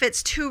out if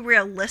it's too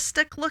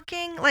realistic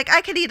looking. Like,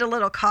 I could eat a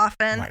little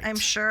coffin, I'm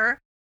sure.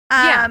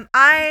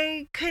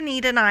 I couldn't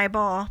eat an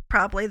eyeball,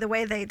 probably the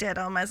way they did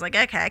them. I was like,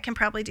 okay, I can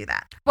probably do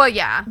that. Well,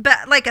 yeah.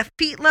 But like a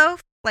feet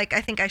loaf, like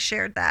I think I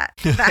shared that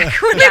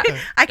back when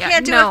I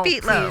can't do a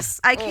feet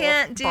loaf. I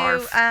can't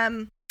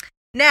do.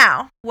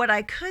 Now, what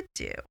I could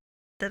do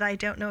that I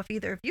don't know if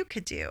either of you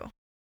could do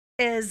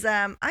is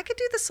I could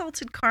do the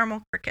salted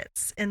caramel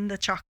crickets in the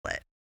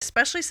chocolate,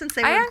 especially since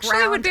they were ground up. I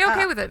actually would be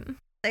okay with it.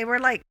 They were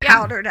like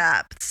powdered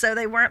up, so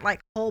they weren't like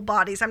whole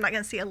bodies. I'm not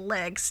going to see a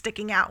leg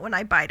sticking out when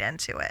I bite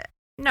into it.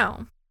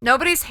 No.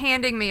 Nobody's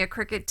handing me a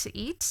cricket to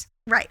eat.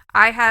 Right.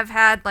 I have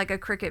had like a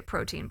cricket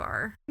protein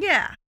bar.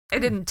 Yeah. It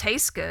didn't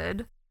taste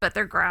good, but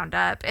they're ground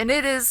up. And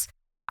it is,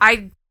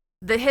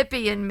 the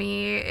hippie in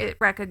me, it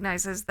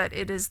recognizes that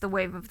it is the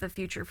wave of the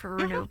future for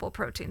renewable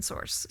protein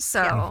source.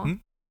 So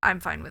I'm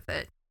fine with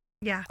it.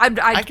 Yeah.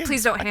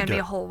 Please don't hand me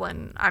a whole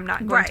one. I'm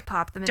not going to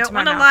pop them into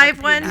my mouth. Don't want a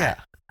live one? Yeah.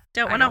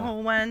 Don't want a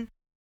whole one?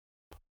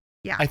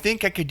 Yeah. I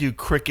think I could do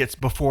crickets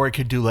before I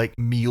could do like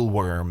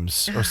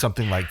mealworms or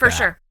something like that. For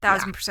sure.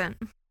 1,000%.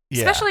 Yeah.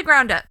 Especially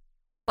ground up.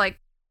 Like.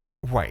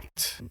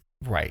 Right.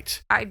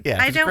 I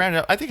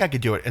think I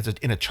could do it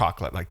in a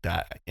chocolate like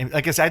that. And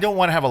like I said, I don't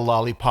want to have a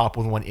lollipop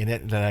with one in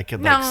it and then I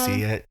could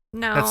see it.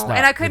 No,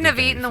 and I couldn't have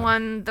eaten the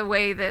one the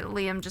way that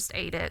Liam just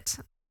ate it.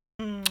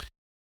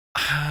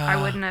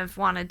 I wouldn't have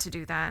wanted to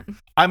do that.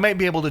 I might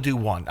be able to do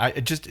one. I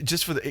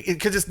just for the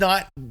because it's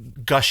not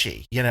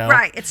gushy, you know.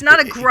 Right. It's not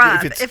a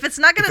grub. If If it's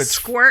not going to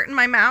squirt in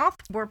my mouth,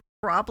 we're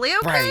probably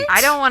okay. Right.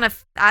 I don't want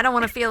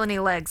to feel any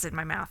legs in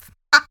my mouth.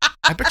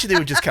 I bet you they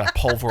would just kind of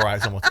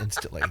pulverize almost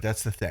instantly.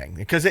 That's the thing,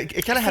 because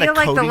it kind of had a I feel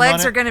coating like the legs on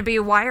it. are going to be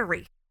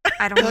wiry.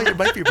 I don't know. You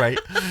might be right,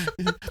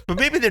 but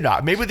maybe they're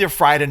not. Maybe they're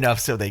fried enough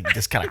so they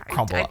just kind of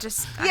crumble up.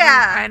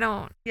 Yeah. I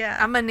don't. Yeah.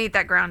 I'm gonna need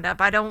that ground up.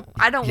 I don't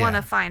want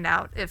to find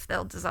out if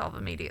they'll dissolve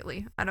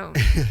immediately. I don't.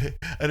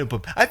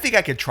 I think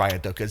I could try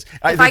it though, because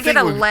if I get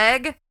a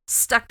leg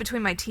stuck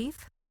between my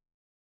teeth,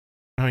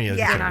 Yeah.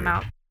 then I'm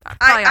out.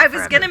 I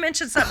was going to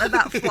mention something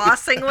about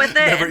flossing with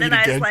it, and then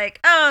I was like,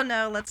 oh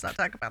no, let's not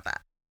talk about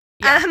that.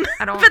 Yeah,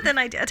 I don't. But then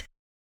I did.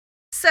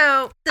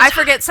 So I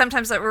forget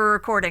sometimes that we're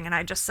recording, and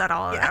I just said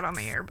all of that on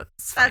the air, but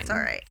that's all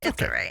right.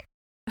 It's all right.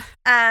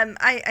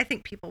 I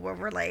think people will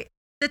relate.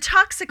 The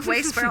toxic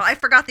waste barrel. I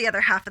forgot the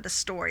other half of the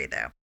story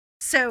though.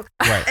 So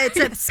it's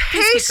a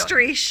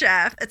pastry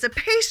chef. It's a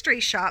pastry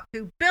shop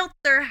who built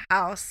their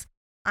house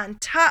on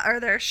top, or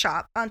their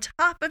shop on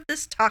top of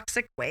this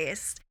toxic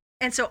waste,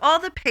 and so all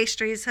the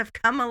pastries have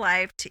come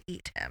alive to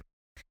eat him.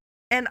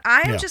 And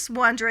I am just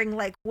wondering,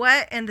 like,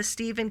 what in the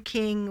Stephen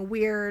King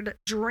weird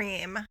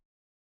dream?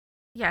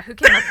 Yeah, who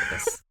came up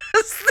with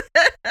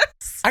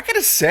this? I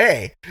gotta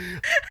say,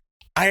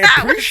 I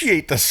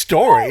appreciate the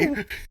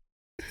story.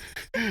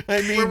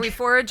 I mean, were we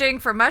foraging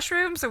for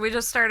mushrooms, or we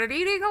just started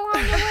eating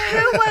along the way?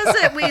 Who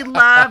was it we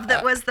loved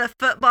that was the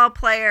football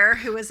player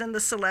who was in the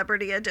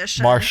Celebrity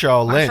Edition?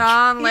 Marshawn Lynch.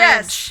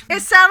 Yes,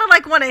 it sounded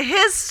like one of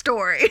his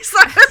stories.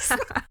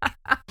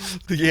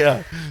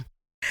 Yeah.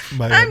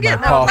 I'm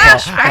getting a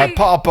flashback. My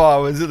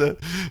papa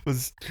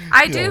was.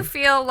 I do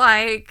feel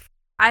like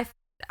I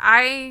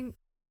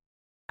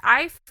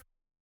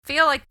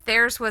feel like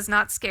theirs was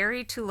not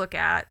scary to look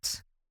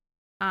at.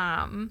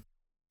 I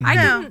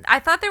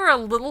thought they were a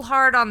little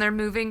hard on their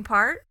moving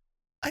part.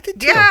 I did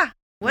too. Yeah,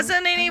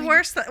 wasn't any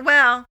worse.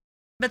 But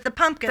the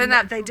pumpkin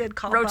that they did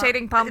call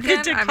rotating pumpkin.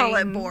 They did call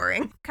it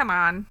boring. Come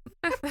on.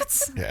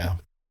 Yeah.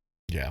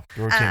 The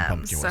rotating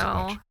pumpkin wasn't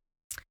much.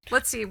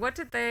 Let's see. What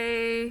did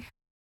they?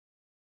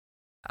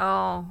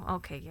 Oh,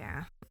 okay,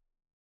 yeah.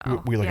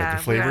 We look at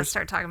the flavors. We gotta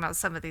start talking about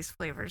some of these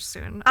flavors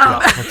soon.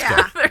 Let's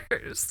go.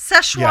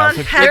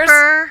 Szechuan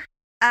pepper.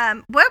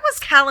 What was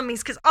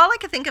calamese? Because all I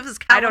could think of is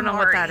calamari. I don't know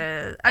what that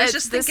is. I was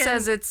just thinking.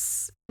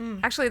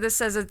 This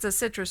says it's a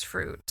citrus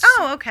fruit.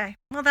 Oh, okay.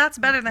 Well, that's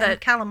better than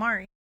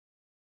calamari.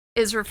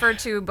 Is referred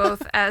to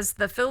both as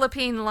the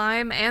Philippine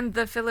lime and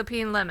the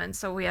Philippine lemon,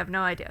 so we have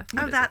no idea.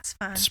 That's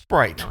fun.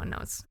 Sprite. No one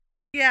knows.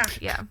 Yeah.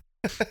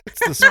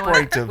 It's the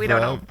Sprite of we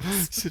don't know.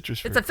 Citrus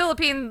fruit. It's a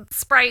Philippine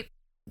Sprite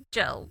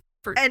gel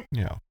fruit. And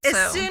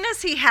as soon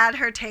as he had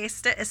her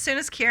taste it, as soon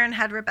as Keiron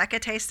had Rebecca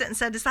taste it and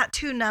said, "Is that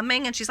too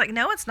numbing?" And she's like,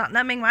 "No, it's not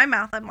numbing my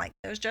mouth." I'm like,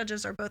 those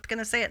judges are both going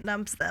to say it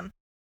numbs them.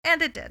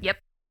 And it did. Yep.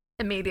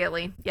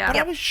 Immediately. Yeah. But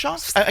I was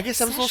shocked. I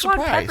guess I was a little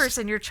surprised. Peppers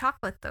in your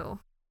chocolate, though.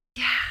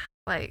 Yeah.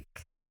 Like,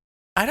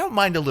 I don't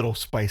mind a little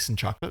spice in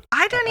chocolate.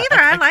 I don't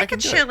either. I like a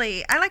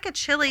chili. I like a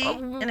chili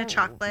in a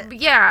chocolate.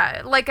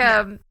 Yeah, like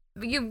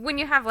when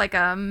you have like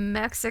a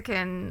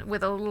Mexican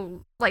with a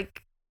little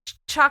like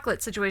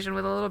chocolate situation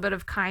with a little bit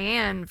of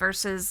cayenne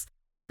versus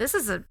this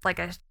is a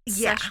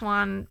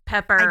Szechuan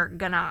pepper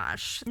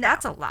ganache. No.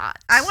 That's a lot.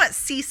 I want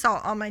sea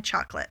salt on my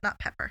chocolate, not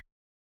pepper.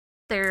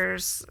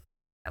 There's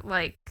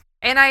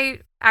and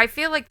I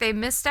feel like they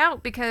missed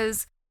out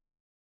because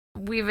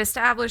we've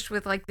established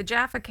with like the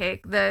Jaffa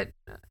cake that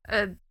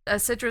a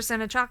citrus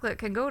and a chocolate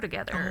can go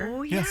together.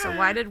 Oh yeah. So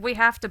why did we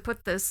have to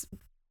put this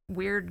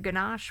weird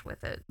ganache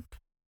with it?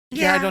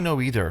 Yeah, I don't know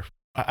either.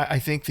 I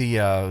think the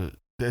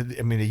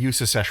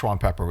use of Szechuan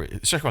pepper.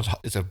 Szechuan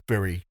is a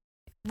very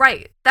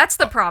That's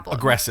the problem.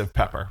 Aggressive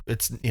pepper.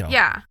 It's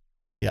Yeah.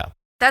 Yeah.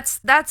 That's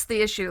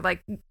the issue.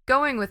 Like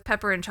going with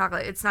pepper and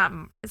chocolate. It's not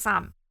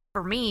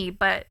for me,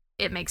 but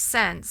it makes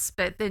sense.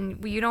 But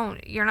then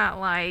you're not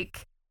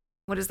like,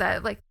 what is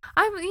that? Like,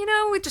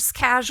 we just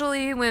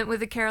casually went with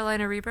the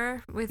Carolina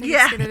Reaper. We think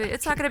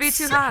it's not gonna be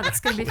too hot.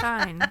 It's gonna be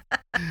fine.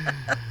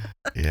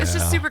 It's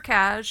just super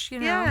cash,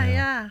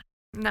 Yeah.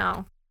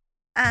 No.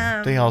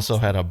 They also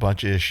had a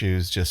bunch of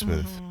issues just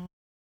with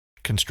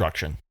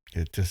construction.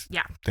 It just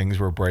things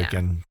were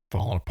breaking,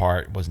 falling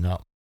apart. It was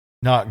not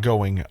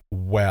going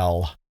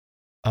well.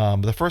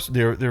 The first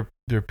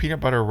their peanut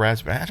butter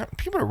raspberry.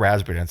 Peanut butter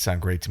raspberry doesn't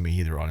sound great to me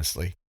either,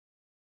 honestly.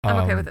 I'm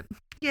okay with it.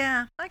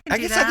 Yeah, I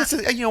guess that.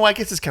 I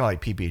guess it's kind of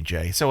like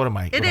PB&J. So what am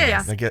I? It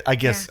is. I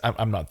guess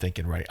I'm not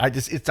thinking right.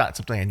 It's not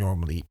something I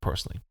normally eat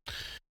personally.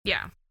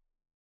 Yeah.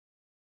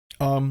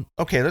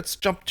 Okay, let's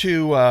jump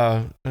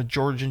to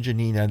George and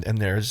Geanina, and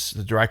there's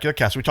the Dracula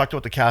cast. We talked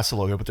about the cast a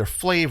little bit, but their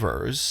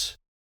flavors.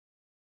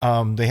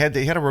 They had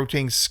a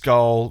rotating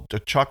skull, the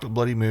chocolate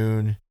bloody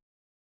moon,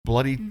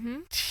 bloody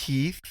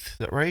teeth. Is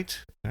that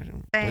right?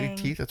 Bloody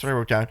teeth. That's what I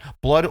wrote down.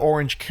 Blood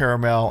orange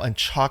caramel and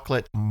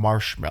chocolate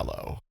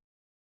marshmallow.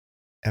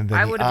 And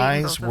then the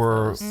eyes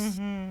were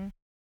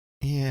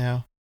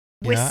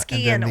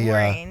whiskey and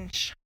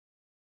orange.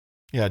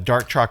 Yeah,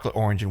 dark chocolate,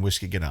 orange, and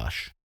whiskey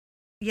ganache.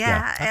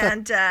 Yeah,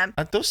 I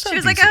thought, those sound she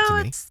was like, decent "Oh,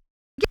 to me. it's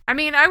I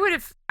mean,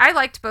 I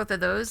liked both of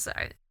those.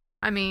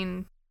 I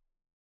mean,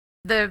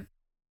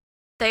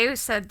 they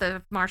said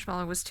the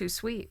marshmallow was too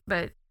sweet,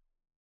 but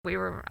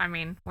we're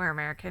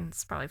American.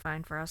 It's probably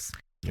fine for us.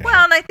 Yeah.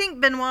 well." And I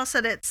think Benoit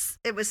said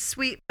it was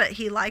sweet, but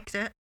he liked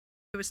it.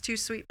 It was too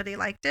sweet, but he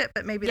liked it.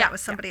 But maybe that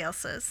was somebody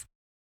else's.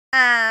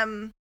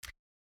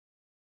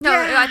 No,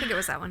 Yeah. I think it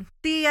was that one.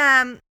 The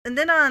and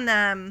then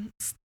on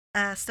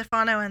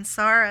Stefano and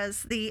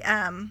Sara's,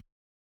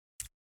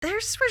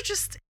 theirs were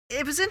just,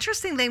 it was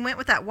interesting. They went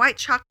with that white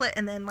chocolate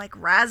and then like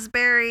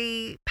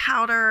raspberry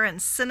powder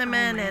and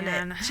cinnamon, and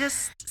man. it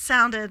just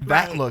sounded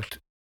That looked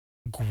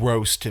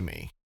gross to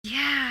me.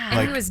 yeah. And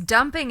Like- he was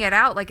dumping it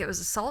out like it was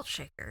a salt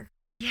shaker.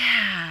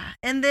 Yeah.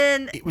 And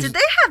then It was- did they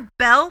have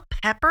bell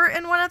pepper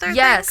in one of their things?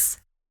 Yes.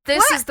 This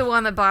What? is the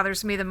one that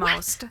bothers me the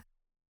most.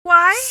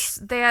 Why?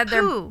 They had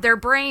Who? their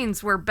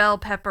brains were bell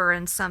pepper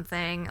and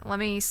something. Let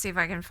me see if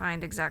I can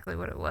find exactly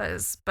what it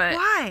was. But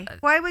Why?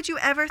 Why would you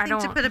ever think to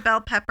don't- put a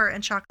bell pepper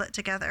and chocolate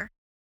together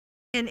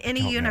in any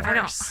don't know.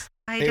 universe?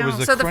 I It don't. was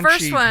the So the crunchy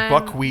first one-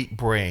 buckwheat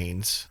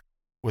brains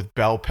with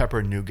bell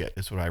pepper nougat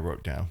is what I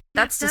wrote down.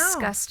 that's No.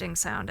 disgusting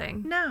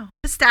sounding. No.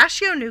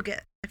 Pistachio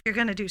nougat if you're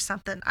going to do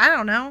something. I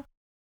don't know.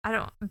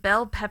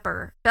 Bell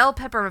pepper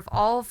of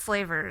all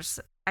flavors.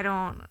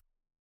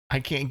 I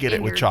can't get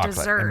In it with your chocolate.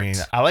 dessert. I mean,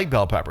 I like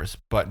bell peppers,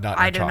 but not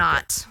in I do chocolate.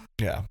 not.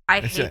 Yeah. I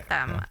It's hate it,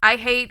 them. yeah. I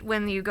hate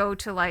when you go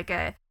to like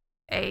a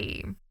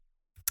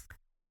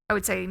I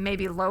would say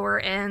maybe lower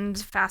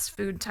end fast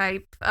food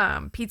type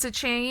pizza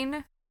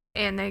chain,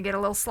 and they get a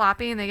little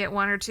sloppy and they get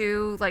one or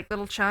two like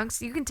little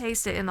chunks. You can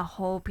taste it in the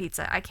whole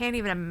pizza. I can't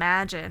even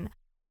imagine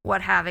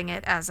what having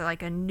it as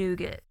like a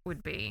nougat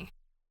would be.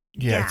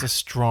 Yeah, it's Yeah. a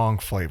strong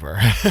flavor.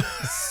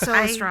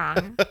 So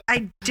strong.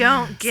 I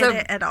don't get So-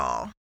 it at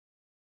all.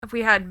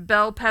 We had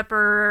bell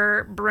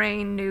pepper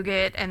brain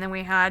nougat, and then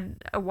we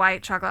had a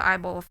white chocolate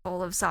eyeball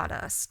full of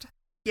sawdust.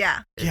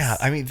 Yeah. Yeah,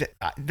 I mean,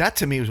 that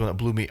to me was when it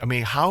blew me. I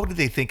mean, how did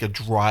they think of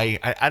dry?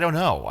 I don't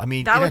know. I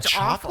mean, That in a was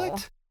chocolate?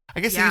 awful. I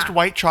guess they Yeah. used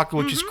white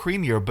chocolate, which is Mhm.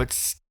 creamier, but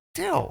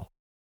still,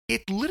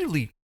 it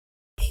literally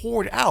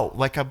poured out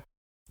like a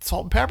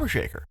salt and pepper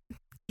shaker.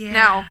 Yeah.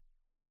 Now,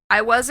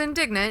 I was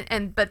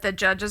indignant, but the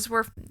judges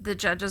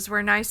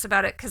were nice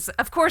about it, because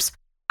of course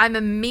I'm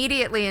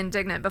immediately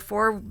indignant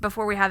before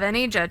we have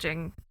any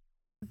judging,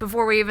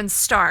 before we even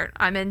start.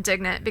 I'm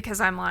indignant because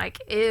I'm like,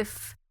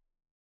 if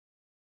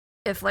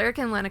Lerrick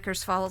and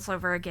Lennicker falls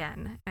over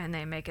again and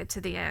they make it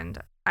to the end,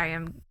 I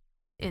am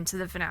into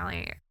the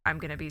finale. I'm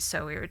gonna be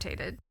so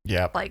irritated.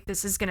 Yep. Like,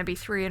 this is gonna be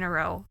 3 in a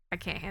row. I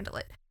can't handle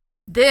it.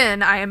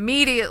 Then I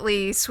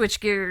immediately switch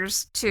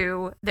gears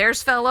to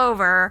theirs fell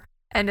over,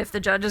 and if the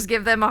judges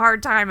give them a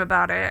hard time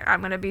about it,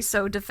 I'm gonna be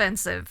so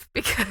defensive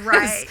because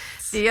Right.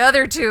 the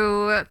other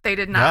two, they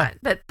did not. Yeah.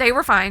 But they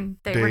were fine.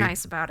 They were They-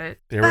 nice about it.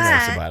 They were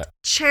nice But about it.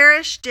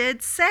 Cherish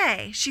did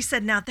say, she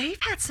said, now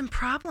they've had some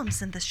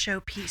problems in the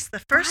showpiece. The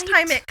first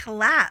Right. time it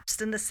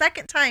collapsed, and the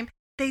second time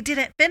they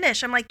didn't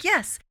finish. I'm like,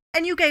 yes.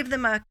 And you gave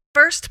them a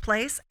first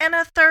place and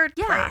a third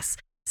Yeah. place.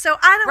 So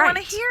I don't want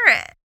to Right. hear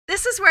it.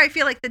 This is where I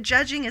feel like the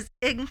judging is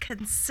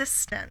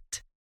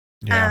inconsistent.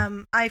 Yeah.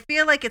 I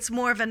feel like it's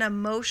more of an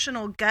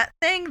emotional gut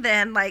thing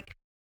than like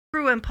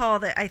Prue and Paul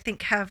that I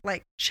think have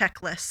like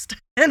checklist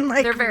and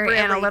like They're very really-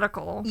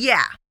 analytical.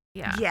 Yeah.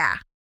 Yeah. Yeah.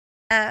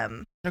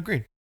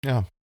 Agreed.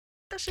 Yeah.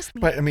 That's just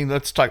me. But I mean,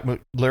 let's talk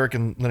about Lerrick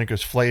and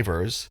Lennicker's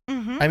flavors.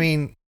 Mhm. I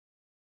mean,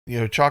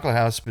 Chocolate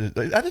House,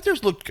 I think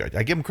theirs looked good.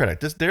 I give them credit.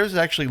 Theirs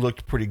actually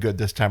looked pretty good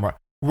this time around.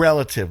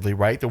 Relatively,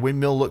 right? The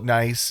windmill looked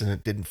nice and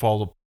it didn't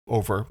fall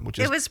over, which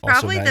is It was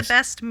also probably the nice.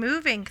 best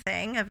moving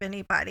thing of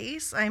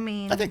anybody's. I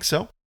mean, I think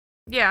so.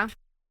 Yeah.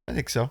 I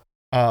think so.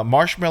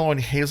 Marshmallow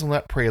and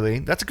hazelnut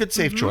praline. That's a good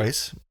safe Mhm.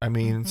 choice. I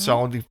mean, Mhm.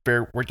 solidly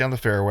fair, right down the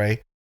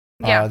fairway.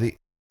 Yeah. The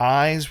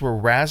eyes were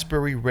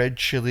raspberry red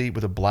chili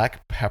with a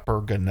black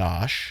pepper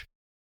ganache.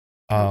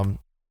 I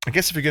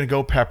guess if you're gonna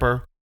go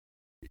pepper,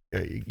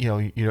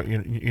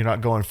 you're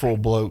not going full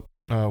bloat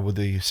with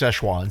the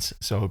Szechwans,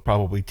 so it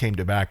probably tamed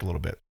it back a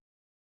little bit.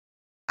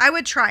 I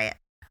would try it.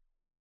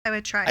 I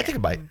I think a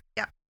bite.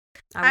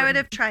 I would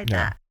have tried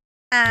Yeah.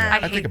 that. I I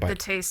think hate a bite. the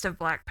taste of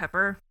black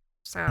pepper.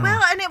 So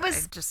Well, and it I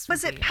was just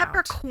was would it be out.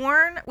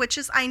 peppercorn, which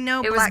is I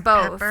know It was black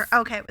both. pepper.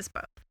 Okay, it was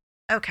both.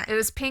 Okay. It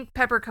was pink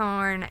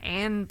peppercorn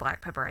and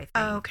black pepper, I think.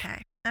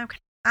 Okay. Okay.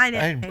 I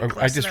didn't. pay I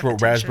close just enough wrote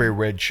attention. raspberry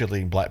red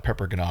chili and black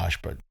pepper ganache,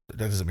 but that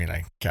doesn't mean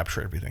I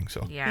capture everything.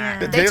 So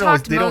Yeah. Yeah. They don't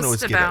talked they don't most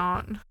always get it.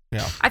 about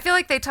Yeah. I feel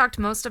like they talked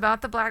most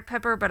about the black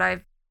pepper, but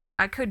I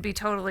could be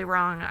totally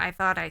wrong. I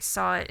thought I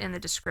saw it in the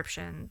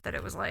description that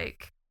it was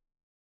like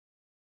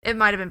it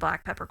might have been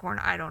black peppercorn.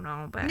 I don't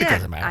know, but It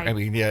doesn't matter. I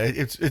mean, yeah,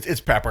 it's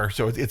pepper,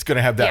 so it's going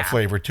to have that Yeah.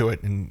 flavor to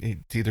it, and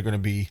it's either going to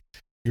be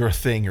your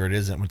thing or it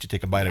isn't once you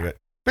take a bite of it.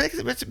 But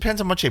it depends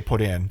how much they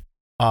put in.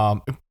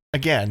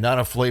 Again, not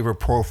a flavor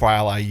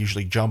profile I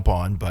usually jump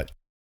on, but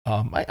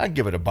I'd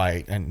give it a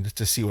bite and just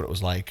to see what it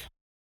was like.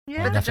 Yeah.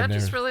 but the nothing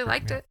judges there. really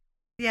liked Yeah. it.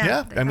 Yeah.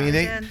 Yeah, I mean, thought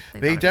they it did.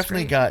 thought they it was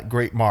definitely great. got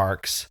great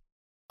marks.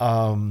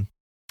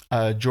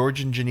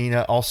 George and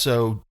Geanina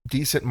also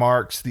decent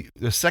marks.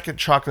 The second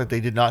chocolate they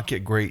did not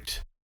get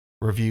great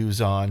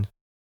reviews on.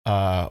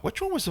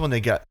 Which one was the one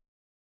they got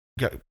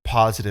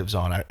positives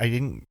on? I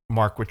didn't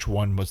mark which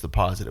one was the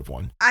positive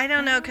one. I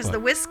don't know, because the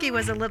whiskey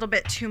was a little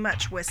bit too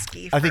much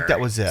whiskey. I think that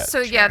was it. So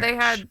yeah,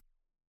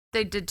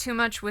 they did too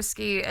much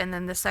whiskey, and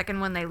then the second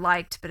one they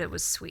liked, but it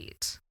was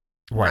sweet.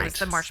 Right. It was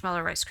the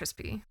marshmallow Rice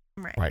Krispie.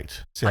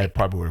 Right. See, I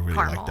probably would have really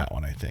caramel. liked that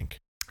one, I think.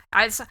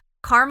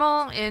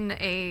 Caramel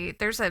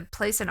there's a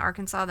place in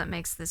Arkansas that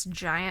makes this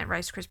giant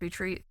Rice Krispie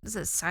treat. It's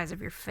the size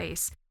of your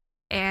face.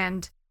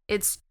 And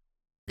it's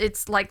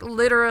like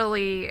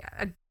literally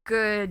a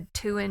good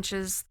 2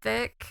 inches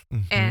thick.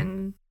 Mhm.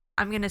 And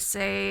I'm going to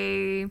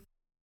say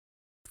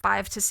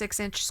 5 to 6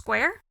 inch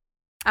square.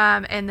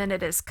 And then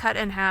it is cut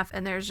in half,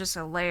 and there's just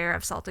a layer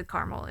of salted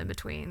caramel in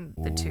between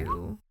the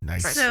two.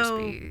 Nice. Rice So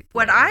Krispie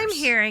what layers. I'm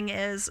hearing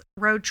is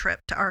road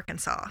trip to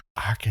Arkansas.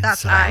 Arkansas.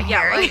 That's what I'm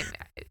hearing.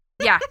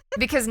 Yeah,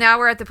 because now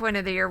we're at the point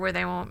of the year where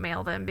they won't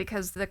mail them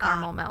because the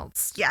caramel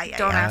melts. Yeah.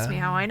 Don't ask me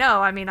how I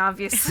know. I mean,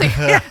 obviously.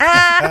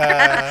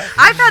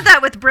 I've had that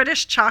with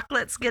British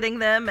chocolates, getting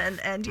them,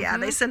 and yeah,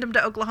 they send them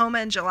to Oklahoma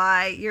in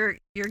July. You're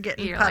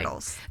getting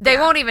puddles. They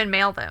won't even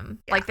mail them.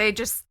 Yeah. Like they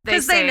say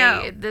they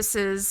know.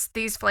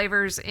 these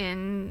flavors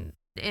in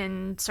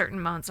certain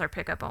months are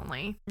pickup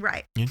only.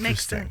 Right. Makes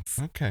Interesting. sense.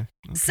 Okay.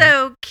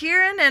 So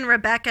Keiron and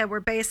Rebecca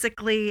were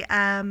basically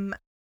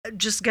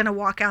just gonna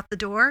walk out the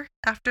door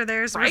after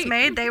theirs was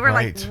made. They were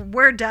like,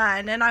 "We're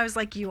done," and I was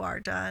like, "You are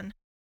done."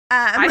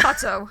 I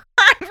thought so.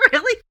 I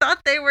really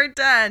thought they were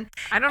done.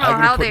 I don't know I would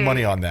how have put they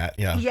money on that.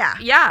 Yeah.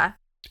 Yeah.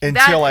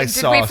 Until I Did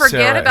saw we forget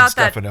Sara about and that?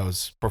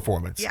 Stefano's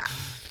performance. Yeah.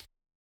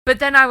 But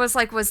then I was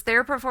like, was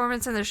their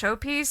performance in the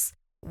showpiece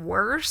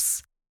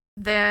worse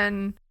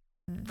than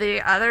the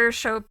other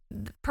show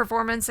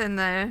performance in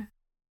the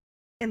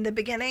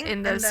beginning,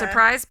 in the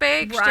surprise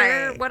baked or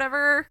right.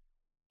 whatever?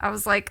 I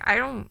was like, I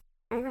don't.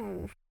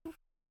 Ooh,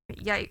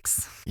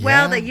 yikes.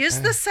 Well, they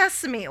used the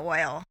sesame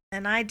oil,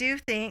 and I do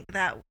think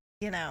that,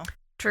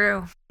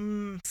 True.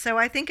 So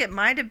I think it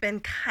might have been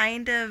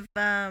kind of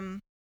a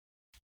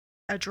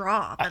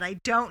draw, but I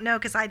don't know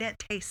because I didn't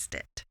taste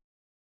it.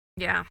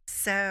 Yeah.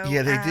 So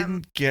yeah,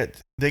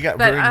 they got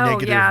very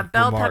negative yeah,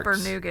 bell remarks. pepper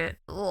nougat.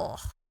 Ugh.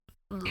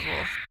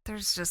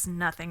 There's just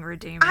nothing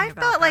redeeming I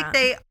about felt like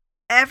that.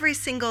 every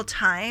single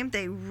time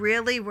they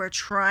really were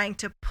trying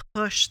to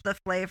push the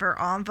flavor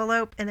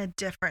envelope in a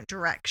different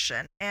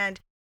direction, and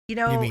You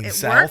mean it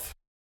south? worked.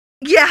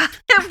 Yeah,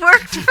 it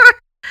worked for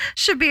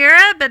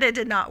Shabira, but it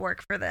did not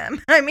work for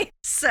them. I mean,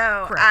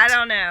 so Correct. I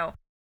don't know,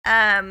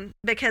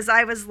 because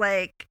I was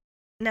like,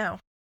 no,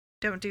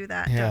 don't do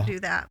that, don't do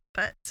that.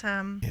 But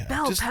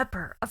bell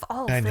pepper of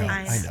all I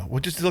things. know. Well,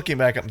 just looking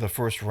back at the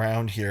first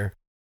round here,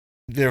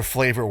 their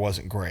flavor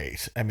wasn't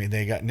great. I mean,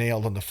 they got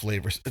nailed on the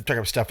flavors. Talking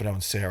about Stefano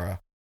and Sara,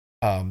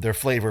 their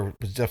flavor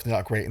was definitely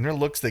not great, and their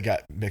looks, they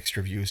got mixed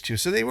reviews too.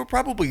 So they were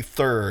probably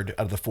third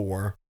out of the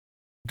four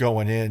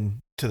going in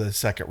to the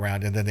second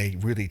round, and then they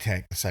really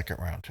tanked the second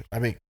round. I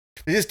mean,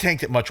 they just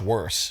tanked it much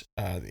worse.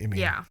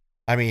 Keiron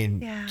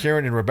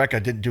and Rebecca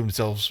didn't do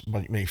themselves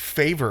many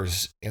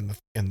favors in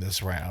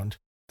this round,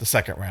 the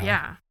second round.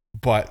 Yeah.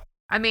 But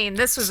I mean,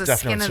 this was a Stefano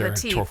skin of and the Sara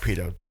teeth.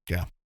 torpedoed.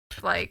 Yeah.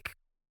 Like,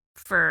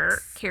 for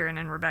Keiron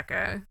and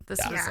Rebecca,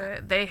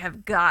 they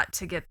have got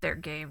to get their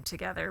game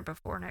together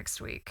before next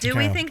week. do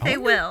we think they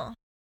will?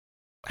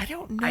 I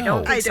don't know. I don't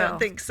think I so. don't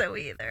think so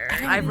either.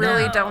 I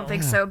really don't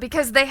think so,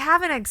 because they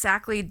haven't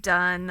exactly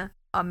done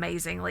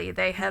amazingly.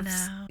 They have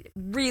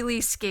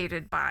really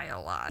skated by a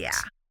lot. Yeah.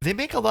 They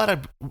make a lot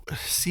of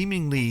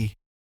seemingly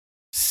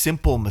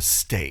simple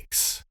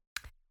mistakes.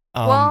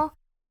 Well,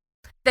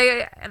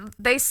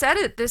 they said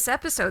it this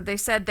episode. They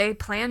said they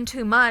plan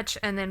too much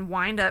and then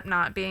wind up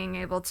not being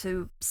able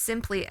to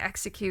simply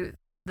execute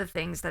the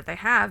things that they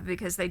have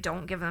because they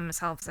don't give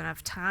themselves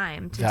enough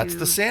time to That's do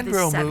the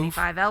Sandro move.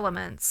 75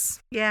 elements.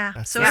 Yeah.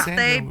 That's So the if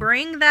Sandro they move.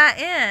 bring that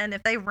in,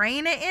 if they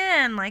rein it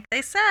in like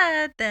they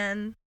said,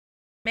 then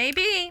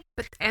maybe.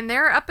 And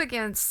they're up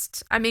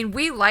against, I mean,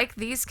 we like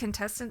these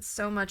contestants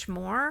so much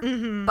more,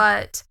 Mhm.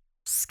 but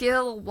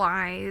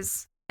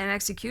skill-wise and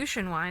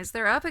execution-wise,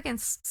 they're up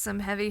against some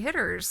heavy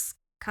hitters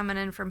coming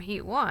in from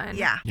Heat 1.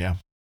 Yeah. Yeah.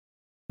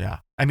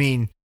 I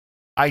mean,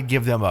 I'd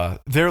give them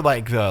they're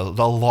like the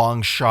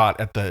long shot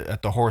at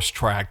the horse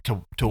track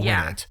to win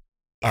it.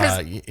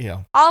 'Cause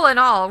all in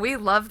all, we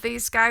love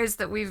these guys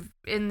that we've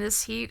in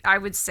this heat. I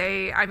would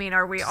say, I mean,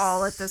 are we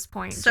all at this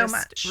point So just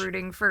much.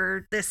 rooting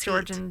for This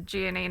George heat. and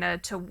Gianina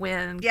to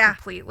win Yeah.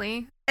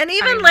 completely? And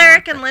even mean,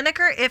 Lerrick and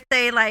Lennicker, if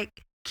they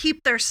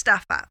keep their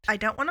stuff up, I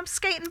don't want them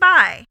skating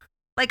by.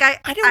 I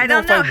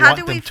don't know. How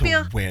do we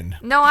feel? Win.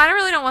 No, I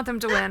really don't want them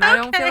to win. I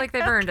don't feel Okay, like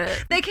they've earned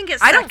it. They can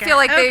get. I don't second. feel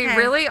like they Okay.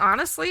 really,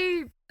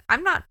 honestly,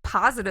 I'm not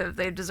positive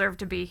they deserve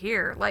to be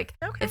here. Like,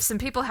 Okay. if some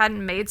people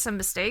hadn't made some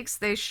mistakes,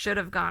 they should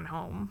have gone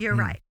home. You're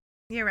right.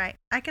 You're right.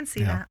 I can see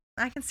Yeah. that.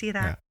 I can see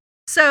that. Yeah.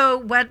 So,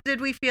 what did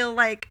we feel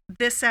like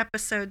this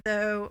episode,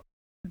 though?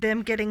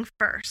 them getting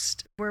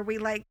first? Were we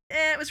like,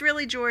 it was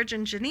really George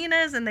and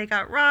Geanina's and they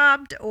got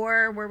robbed?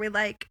 Or were we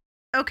like,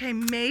 okay,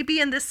 maybe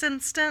in this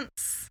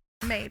instance,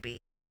 maybe.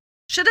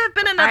 Should have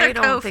been another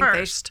co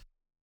first.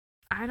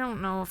 I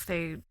don't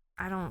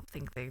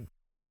think they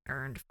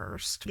earned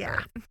first.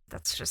 Yeah. But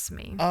that's just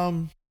me.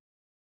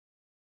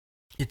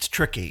 It's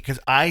tricky because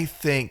I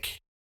think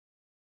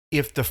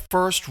if the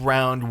first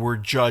round were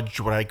judged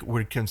what I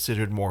would have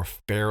considered more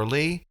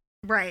fairly,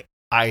 right,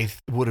 I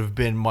would have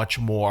been much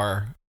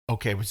more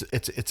okay.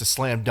 It's a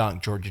slam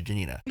dunk, George and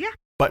Geanina. Yeah.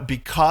 But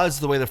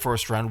because the way the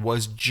first round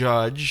was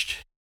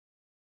judged,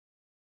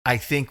 I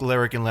think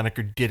Lerrick and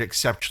Lennicker did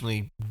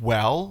exceptionally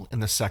well in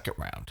the second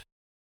round.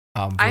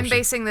 I'm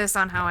basing this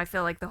on how I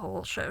feel like the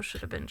whole show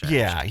should have been judged.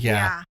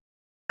 Yeah.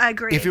 I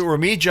agree. If it were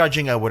me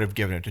judging, I would have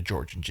given it to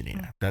George and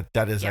Geanina.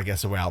 That is, I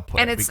guess, the way I'll put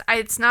it. And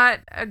it's not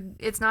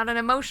an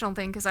emotional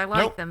thing because I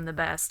like them the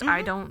best. Mm-hmm.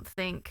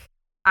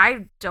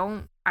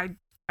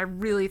 I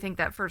really think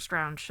that first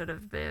round should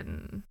have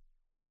been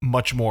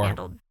much more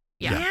handled.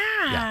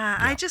 Yeah.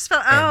 I just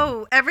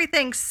felt,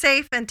 everything's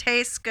safe and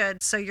tastes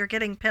good, so you're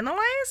getting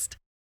penalized?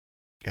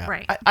 Yeah.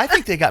 Right. I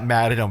think they got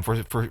mad at him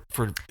for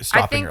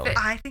stopping early.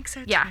 I think so,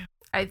 too. Yeah.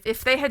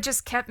 If they had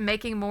just kept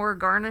making more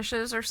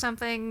garnishes or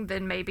something,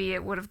 then maybe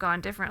it would have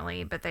gone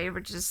differently. But they were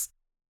just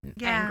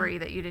angry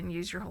that you didn't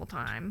use your whole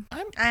time.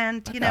 I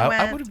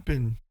would have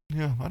been,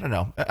 I don't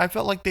know. I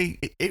felt like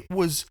it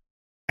was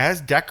as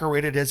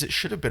decorated as it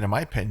should have been, in my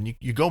opinion.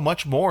 You go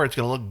much more, it's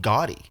going to look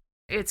gaudy.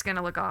 It's going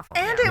to look awful.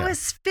 And it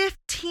was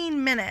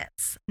 15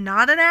 minutes,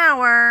 not an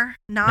hour,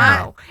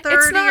 not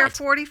 30 or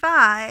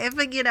 45.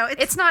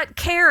 It's not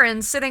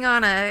Karen sitting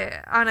on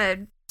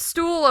a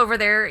stool over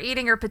there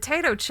eating her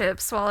potato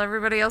chips while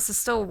everybody else is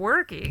still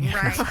working.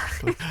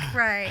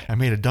 Right. I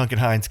made a Duncan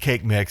Hines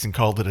cake mix and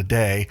called it a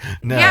day.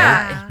 No.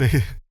 Yeah.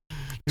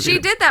 She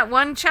did that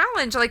one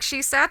challenge. Like,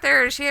 she sat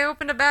there and she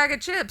opened a bag of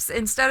chips.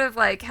 Instead of,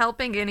 like,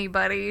 helping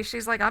anybody,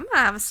 she's like, I'm going to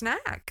have a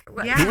snack.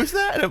 Like, Who was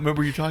that? I don't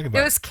remember what you're talking about.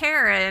 It was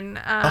Karen.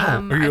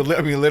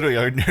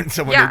 Literally,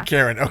 someone named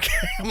Karen. Okay.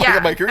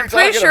 I'm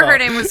pretty sure her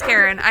name was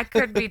Karen. I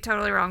could be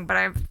totally wrong, but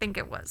I think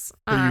it was.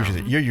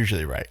 You're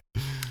usually right.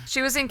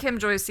 She was in Kim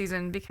Joy's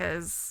season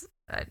because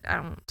I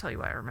don't tell you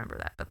why I remember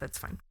that, but that's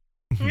fine.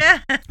 Yeah.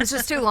 It's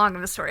just too long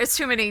of a story. It's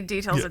too many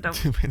details that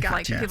don't like.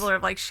 Gotcha. People are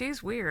like,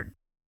 she's weird.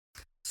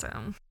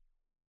 So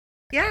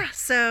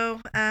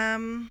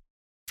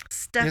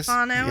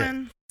Stefano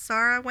and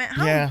Sara went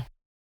home. Yeah,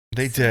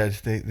 they did.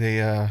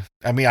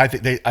 I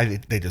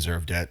think they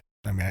deserved it.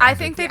 I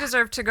think they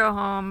deserved to go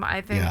home.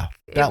 I think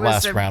that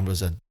last round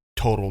was a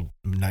total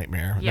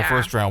nightmare. Yeah. The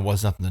first round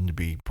was nothing to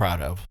be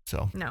proud of.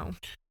 So no.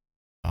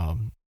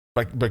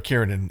 But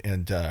Keiron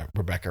and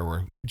Rebecca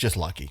were just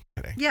lucky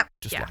today. Yep.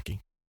 Just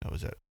lucky. That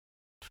was it.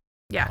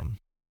 Yeah.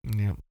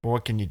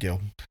 What can you do?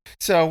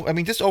 So,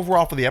 just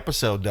overall for the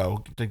episode,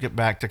 though, to get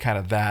back to kind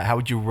of that, how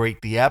would you rate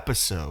the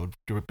episode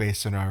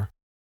based on our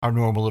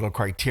normal little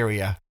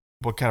criteria?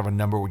 What kind of a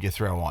number would you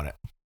throw on it?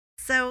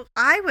 So,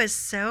 I was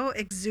so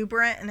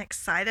exuberant and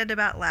excited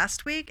about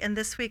last week, and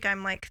this week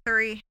I'm like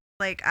 3.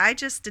 Like, I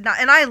just did not,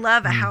 and I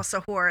love a House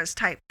of Horrors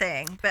type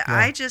thing, but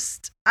I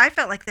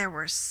felt like there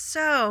were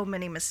so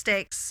many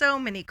mistakes, so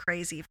many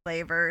crazy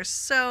flavors,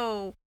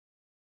 so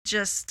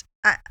just,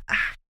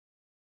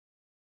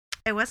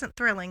 it wasn't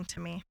thrilling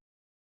to me.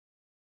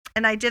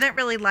 And I didn't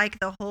really like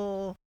the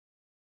whole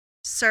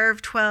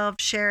serve 12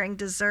 sharing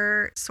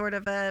dessert sort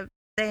of a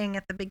thing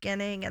at the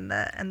beginning and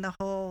the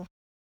whole,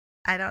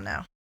 I don't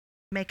know,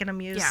 making them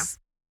use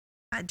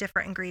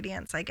different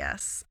ingredients, I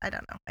guess. I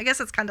don't know. I guess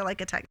it's kind of like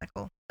a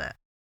technical, but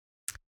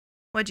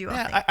what do you all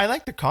think? I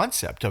like the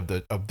concept of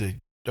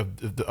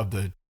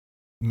the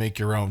make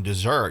your own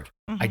dessert.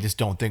 Mm-hmm. I just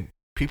don't think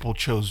people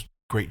chose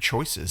great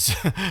choices.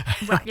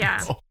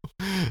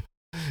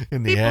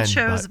 In the end,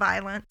 people chose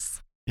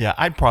violence. Yeah,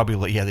 I'd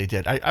probably they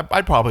did.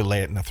 I'd probably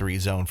lay it in the 3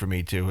 zone for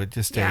me too. It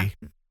just I'd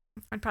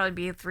probably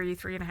be a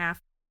 3.5.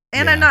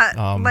 And I'm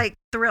not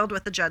thrilled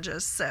with the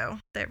judges, so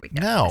there we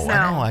go. No,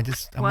 I know.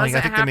 I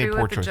think they made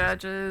poor choices. The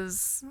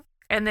judges,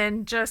 and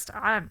then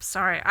I'm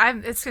sorry,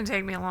 it's gonna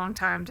take me a long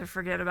time to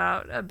forget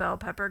about a bell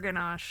pepper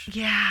ganache.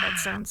 Yeah, that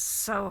sounds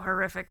so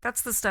horrific.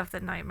 That's the stuff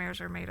that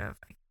nightmares are made of.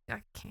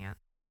 I can't.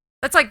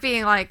 That's like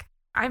being like,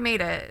 I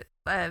made a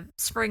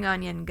spring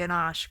onion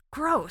ganache.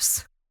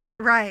 Gross.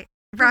 Right.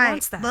 Who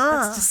wants that?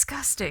 That's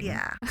disgusting.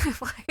 Yeah.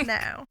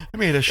 No. I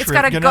made a shrimp It's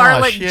got a ganache.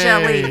 garlic Yay.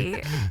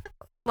 jelly.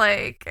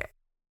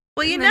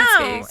 Well,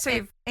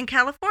 in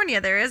California,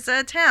 there is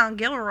a town,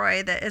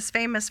 Gilroy, that is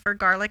famous for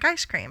garlic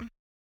ice cream.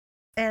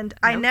 And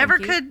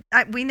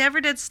we never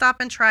did stop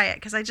and try it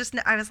because I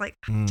was like,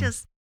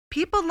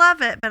 people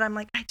love it, but I'm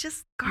like,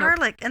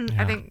 garlic. Nope.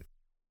 And I think,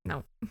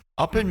 no.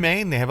 Up in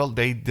Maine,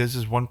 this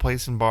is one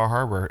place in Bar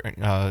Harbor,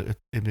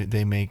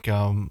 they make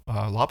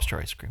lobster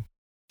ice cream.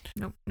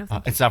 Nope, no.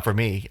 It's not for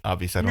me,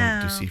 obviously. I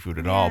don't do seafood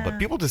at all, but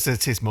people just say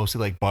it tastes mostly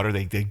like butter.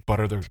 They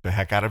butter the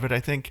heck out of it, I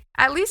think.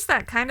 At least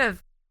that kind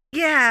of.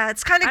 Yeah,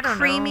 it's kind of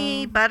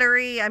creamy,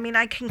 buttery.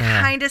 I can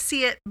kind of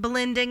see it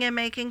blending and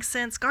making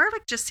sense.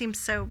 Garlic just seems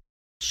so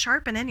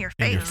sharp and in your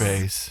In face. your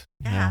face.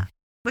 Yeah.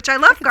 Which I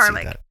love can see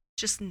garlic, that.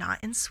 just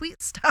not in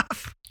sweet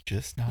stuff.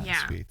 Just not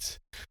Yeah. sweets.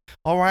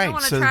 All right. I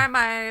want to so try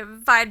my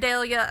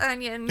Vidalia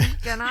onion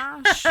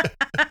ganache.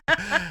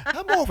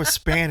 I'm more of a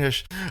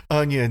Spanish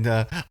onion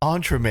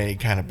entremet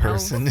kind of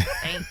person. No,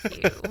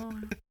 thank you.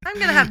 I'm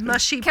going to have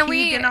mushy Can pea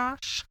we-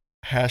 ganache.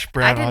 Hash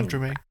brown I didn't-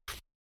 entremet.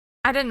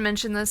 I didn't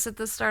mention this at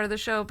the start of the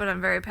show, but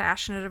I'm very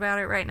passionate about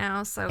it right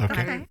now. So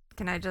Okay.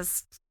 can I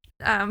just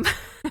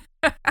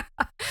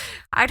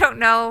I don't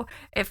know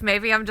if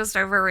maybe I'm just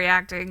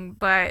overreacting,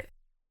 but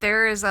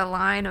there is a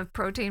line of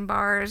protein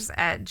bars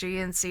at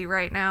GNC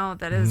right now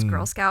that is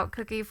Girl Scout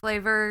cookie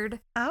flavored.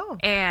 Oh.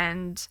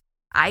 And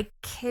I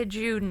kid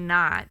you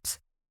not,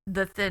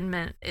 the Thin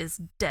Mint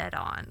is dead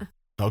on.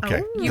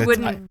 Okay. Oh. You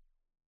wouldn't.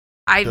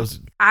 I those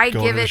I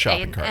go give into the it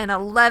shopping cart. an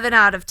 11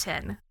 out of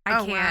 10. I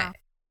Oh, can't. wow.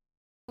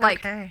 Like,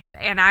 Okay.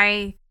 and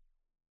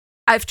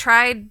I've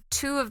tried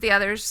 2 of the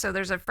others. So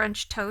there's a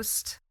French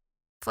toast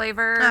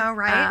flavor. Oh,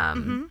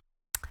 right.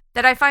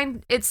 That I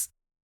find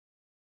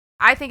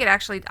I think it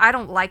actually, I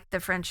don't like the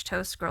French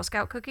toast Girl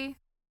Scout cookie.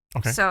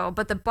 Okay. So,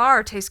 but the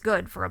bar tastes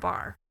good for a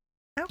bar.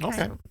 Okay.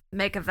 So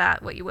make of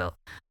that what you will.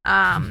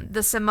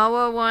 The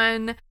Samoa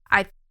one,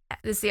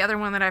 is the other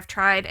one that I've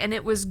tried, and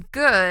it was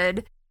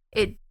good.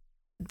 It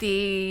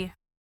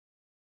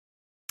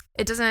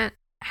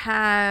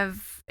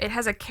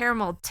has a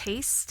caramel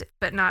taste,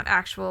 but not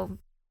actual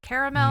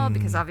caramel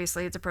because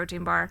obviously it's a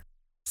protein bar.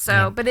 So,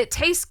 Yeah. but it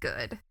tastes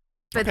good.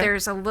 But Okay.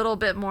 there's a little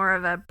bit more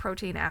of a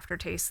protein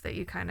aftertaste that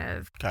you kind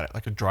of, Got it.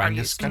 Like a dryness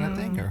used kind of to.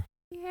 thing? Or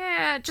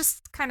yeah,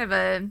 just kind of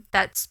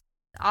that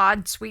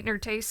odd sweetener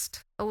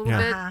taste a little Yeah.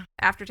 bit Uh-huh.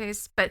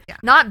 aftertaste, but Yeah.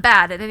 not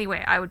bad in any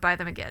way. I would buy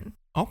them again.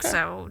 Okay.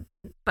 So,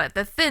 but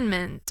the Thin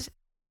Mint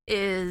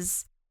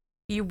is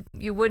you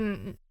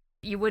wouldn't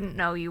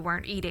know you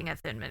weren't eating a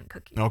Thin Mint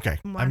cookie. Okay.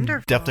 Wonderful.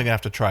 I'm definitely going to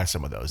have to try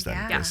some of those then.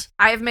 Yeah. Yeah, 'cause-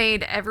 I've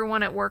made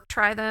everyone at work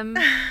try them,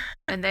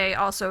 and they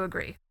also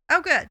agree.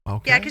 Oh, good.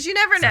 Okay. Yeah, because you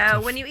never That's know.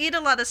 a- When you eat a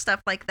lot of stuff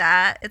like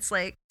that, it's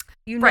like,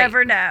 you Right.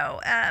 never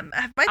know. Have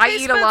my I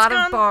taste eat a buds lot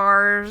gone- of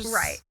bars.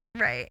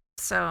 Right.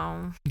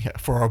 So, Yeah,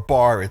 for a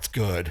bar, it's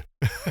good.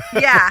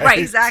 Yeah, right,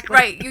 exactly.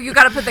 Right. You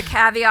got to put the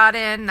caveat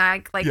in,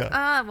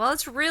 Yeah. well,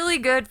 it's really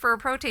good for a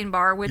protein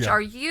bar, which Yeah.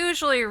 are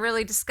usually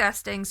really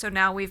disgusting. So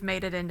now we've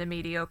made it into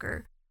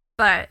mediocre.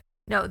 But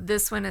no,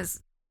 this one,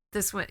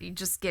 you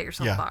just get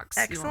yourself Yeah. a box.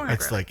 You won't Excellent. regret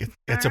It's it. like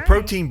it's a All right.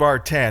 protein bar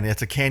 10.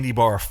 It's a candy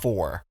bar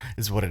 4.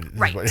 Is what it is.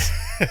 Right.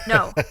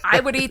 No, I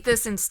would eat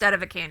this instead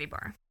of a candy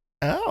bar.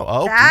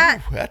 Oh,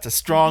 That- ooh, that's a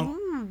strong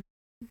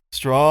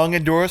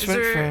endorsement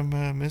Is there- from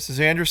Mrs.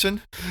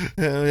 Anderson.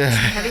 Yeah.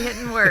 Heavy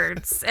hitting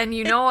words. And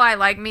you know I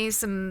like me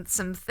some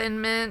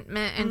Thin Mint,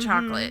 and Mhm.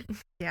 chocolate.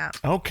 Yeah.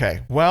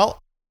 Okay. Well,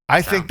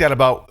 I think that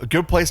about a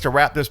good place to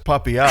wrap this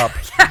puppy up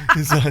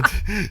is on.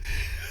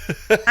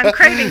 I'm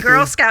craving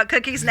Girl Scout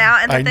cookies now.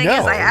 And the I thing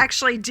is, I know.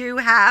 actually do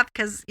have,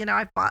 because,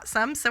 I bought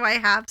some. So I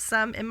have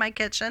some in my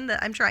kitchen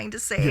that I'm trying to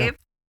save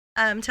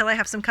till I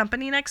have some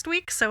company next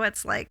week. So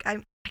it's like,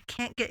 I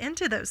can't get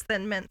into those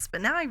Thin Mints,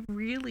 but now I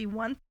really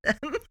want them.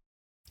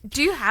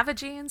 Do you have a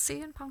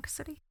GNC in Ponca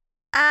City?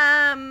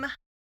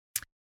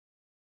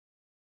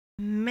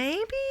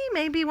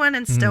 Maybe one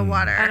in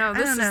Stillwater. I know,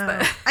 this don't is know.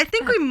 the- I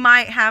think we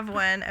might have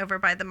one over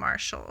by the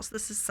Marshalls.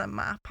 This is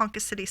some Ponca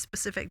City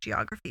specific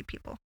geography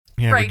people.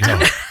 Yeah, Right. we go.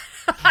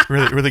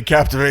 really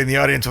captivating the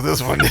audience with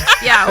this one.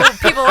 Yeah, well,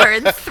 people are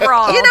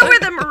enthralled. You know where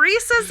the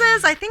Maurice's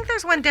is? I think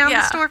there's one down the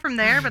Yeah. store from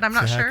there, but I'm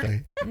not sure.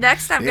 Exactly.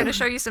 Next, I'm going Yeah. to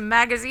show you some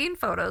magazine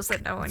photos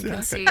that no one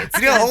can see. It's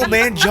You know, gonna old be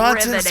man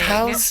Johnson's riveting.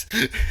 house.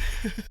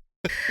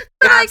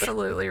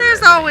 Absolutely. There's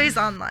riveting. always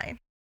online.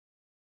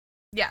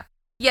 Yeah.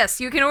 Yes,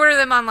 you can order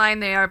them online.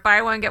 They are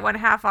buy one, get one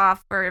half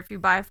off, or if you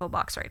buy a full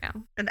box right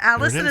now. And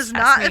Alison is. is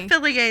not Ask me.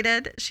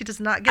 affiliated. She does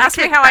not get Ask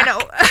a me how I kickback.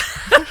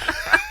 know.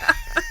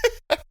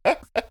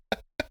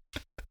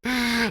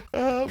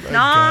 Oh my God.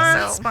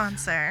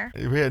 Non-sponsor.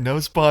 We had no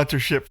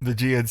sponsorship from the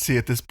GNC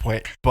at this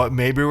point, but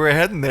maybe we're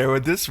heading there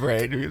with this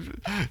rate.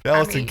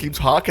 Allison mean- keeps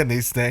hawking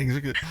these things.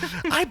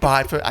 I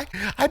bought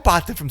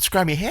them from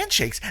Scrummy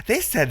Handshakes. They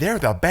said they're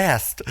the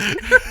best.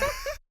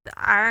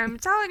 I'm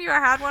telling you, I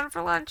had one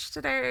for lunch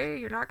today.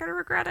 You're not going to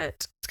regret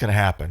it. It's gonna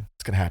happen.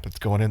 It's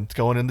going in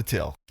the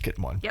till.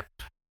 Getting one. Yep.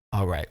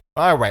 All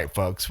right,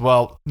 folks.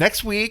 Well,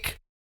 next week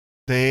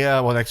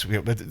next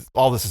week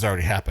all this has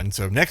already happened.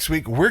 So next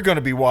week we're going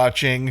to be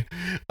watching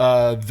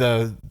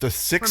the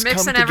six We're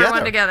mixing come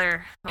everyone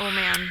together. Oh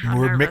man, I'm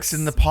We're nervous.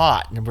 mixing the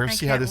pot, and we're going I to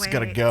see how can't this is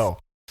going to wait. go.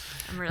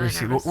 I'm We're really gonna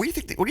see- nervous.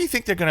 what do you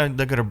think they're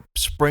gonna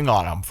spring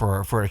on them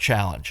for a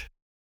challenge?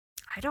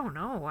 I don't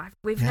know. I've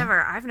Yeah.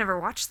 never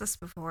watched this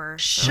before.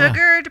 so-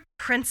 Sugared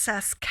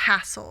princess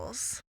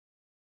castles.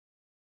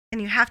 And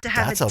you have to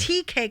have That's a a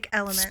tea cake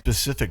element.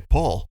 Specific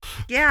pull.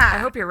 Yeah. I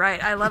hope you're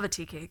right. I love a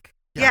tea cake.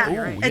 Yeah. Ooh,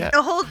 you're right. yeah.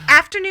 A whole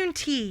afternoon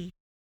tea.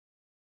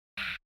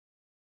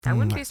 That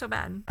wouldn't be so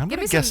bad. I'm Give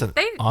gonna me guess some. an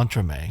They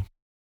entremet.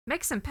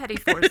 make some petit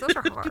fours. Those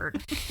are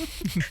hard.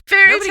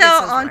 Fairy Nobody tale gets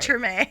those right.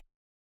 entremet.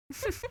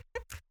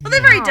 Well,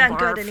 they've already Oh, done barf.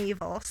 good and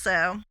evil,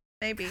 so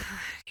Maybe.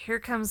 Here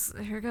comes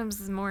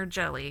more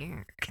jelly.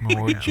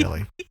 More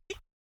jelly.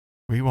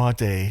 We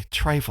want a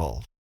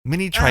trifle.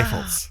 Mini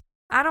trifles.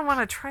 I don't want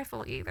a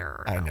trifle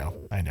either. I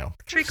know.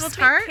 Treacle Just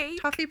make tart?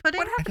 cake. Toffee pudding?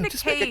 What happened to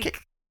Just make a cake?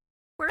 cake.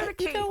 Where are the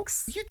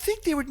cakes? You'd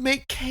think they would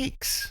make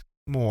cakes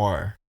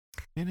more.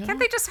 Can't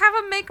they just have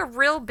them make a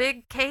real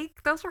big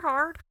cake? Those are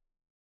hard.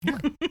 Yeah.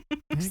 There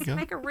you Just go.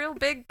 make a real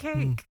big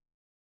cake.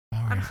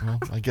 All right. Well,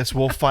 I guess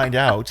we'll find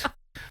out.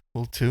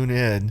 We'll tune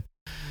in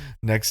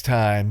next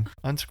time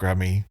on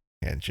Scrummy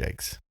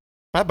Handshakes.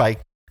 Bye-bye.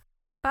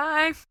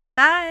 Bye.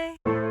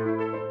 Bye.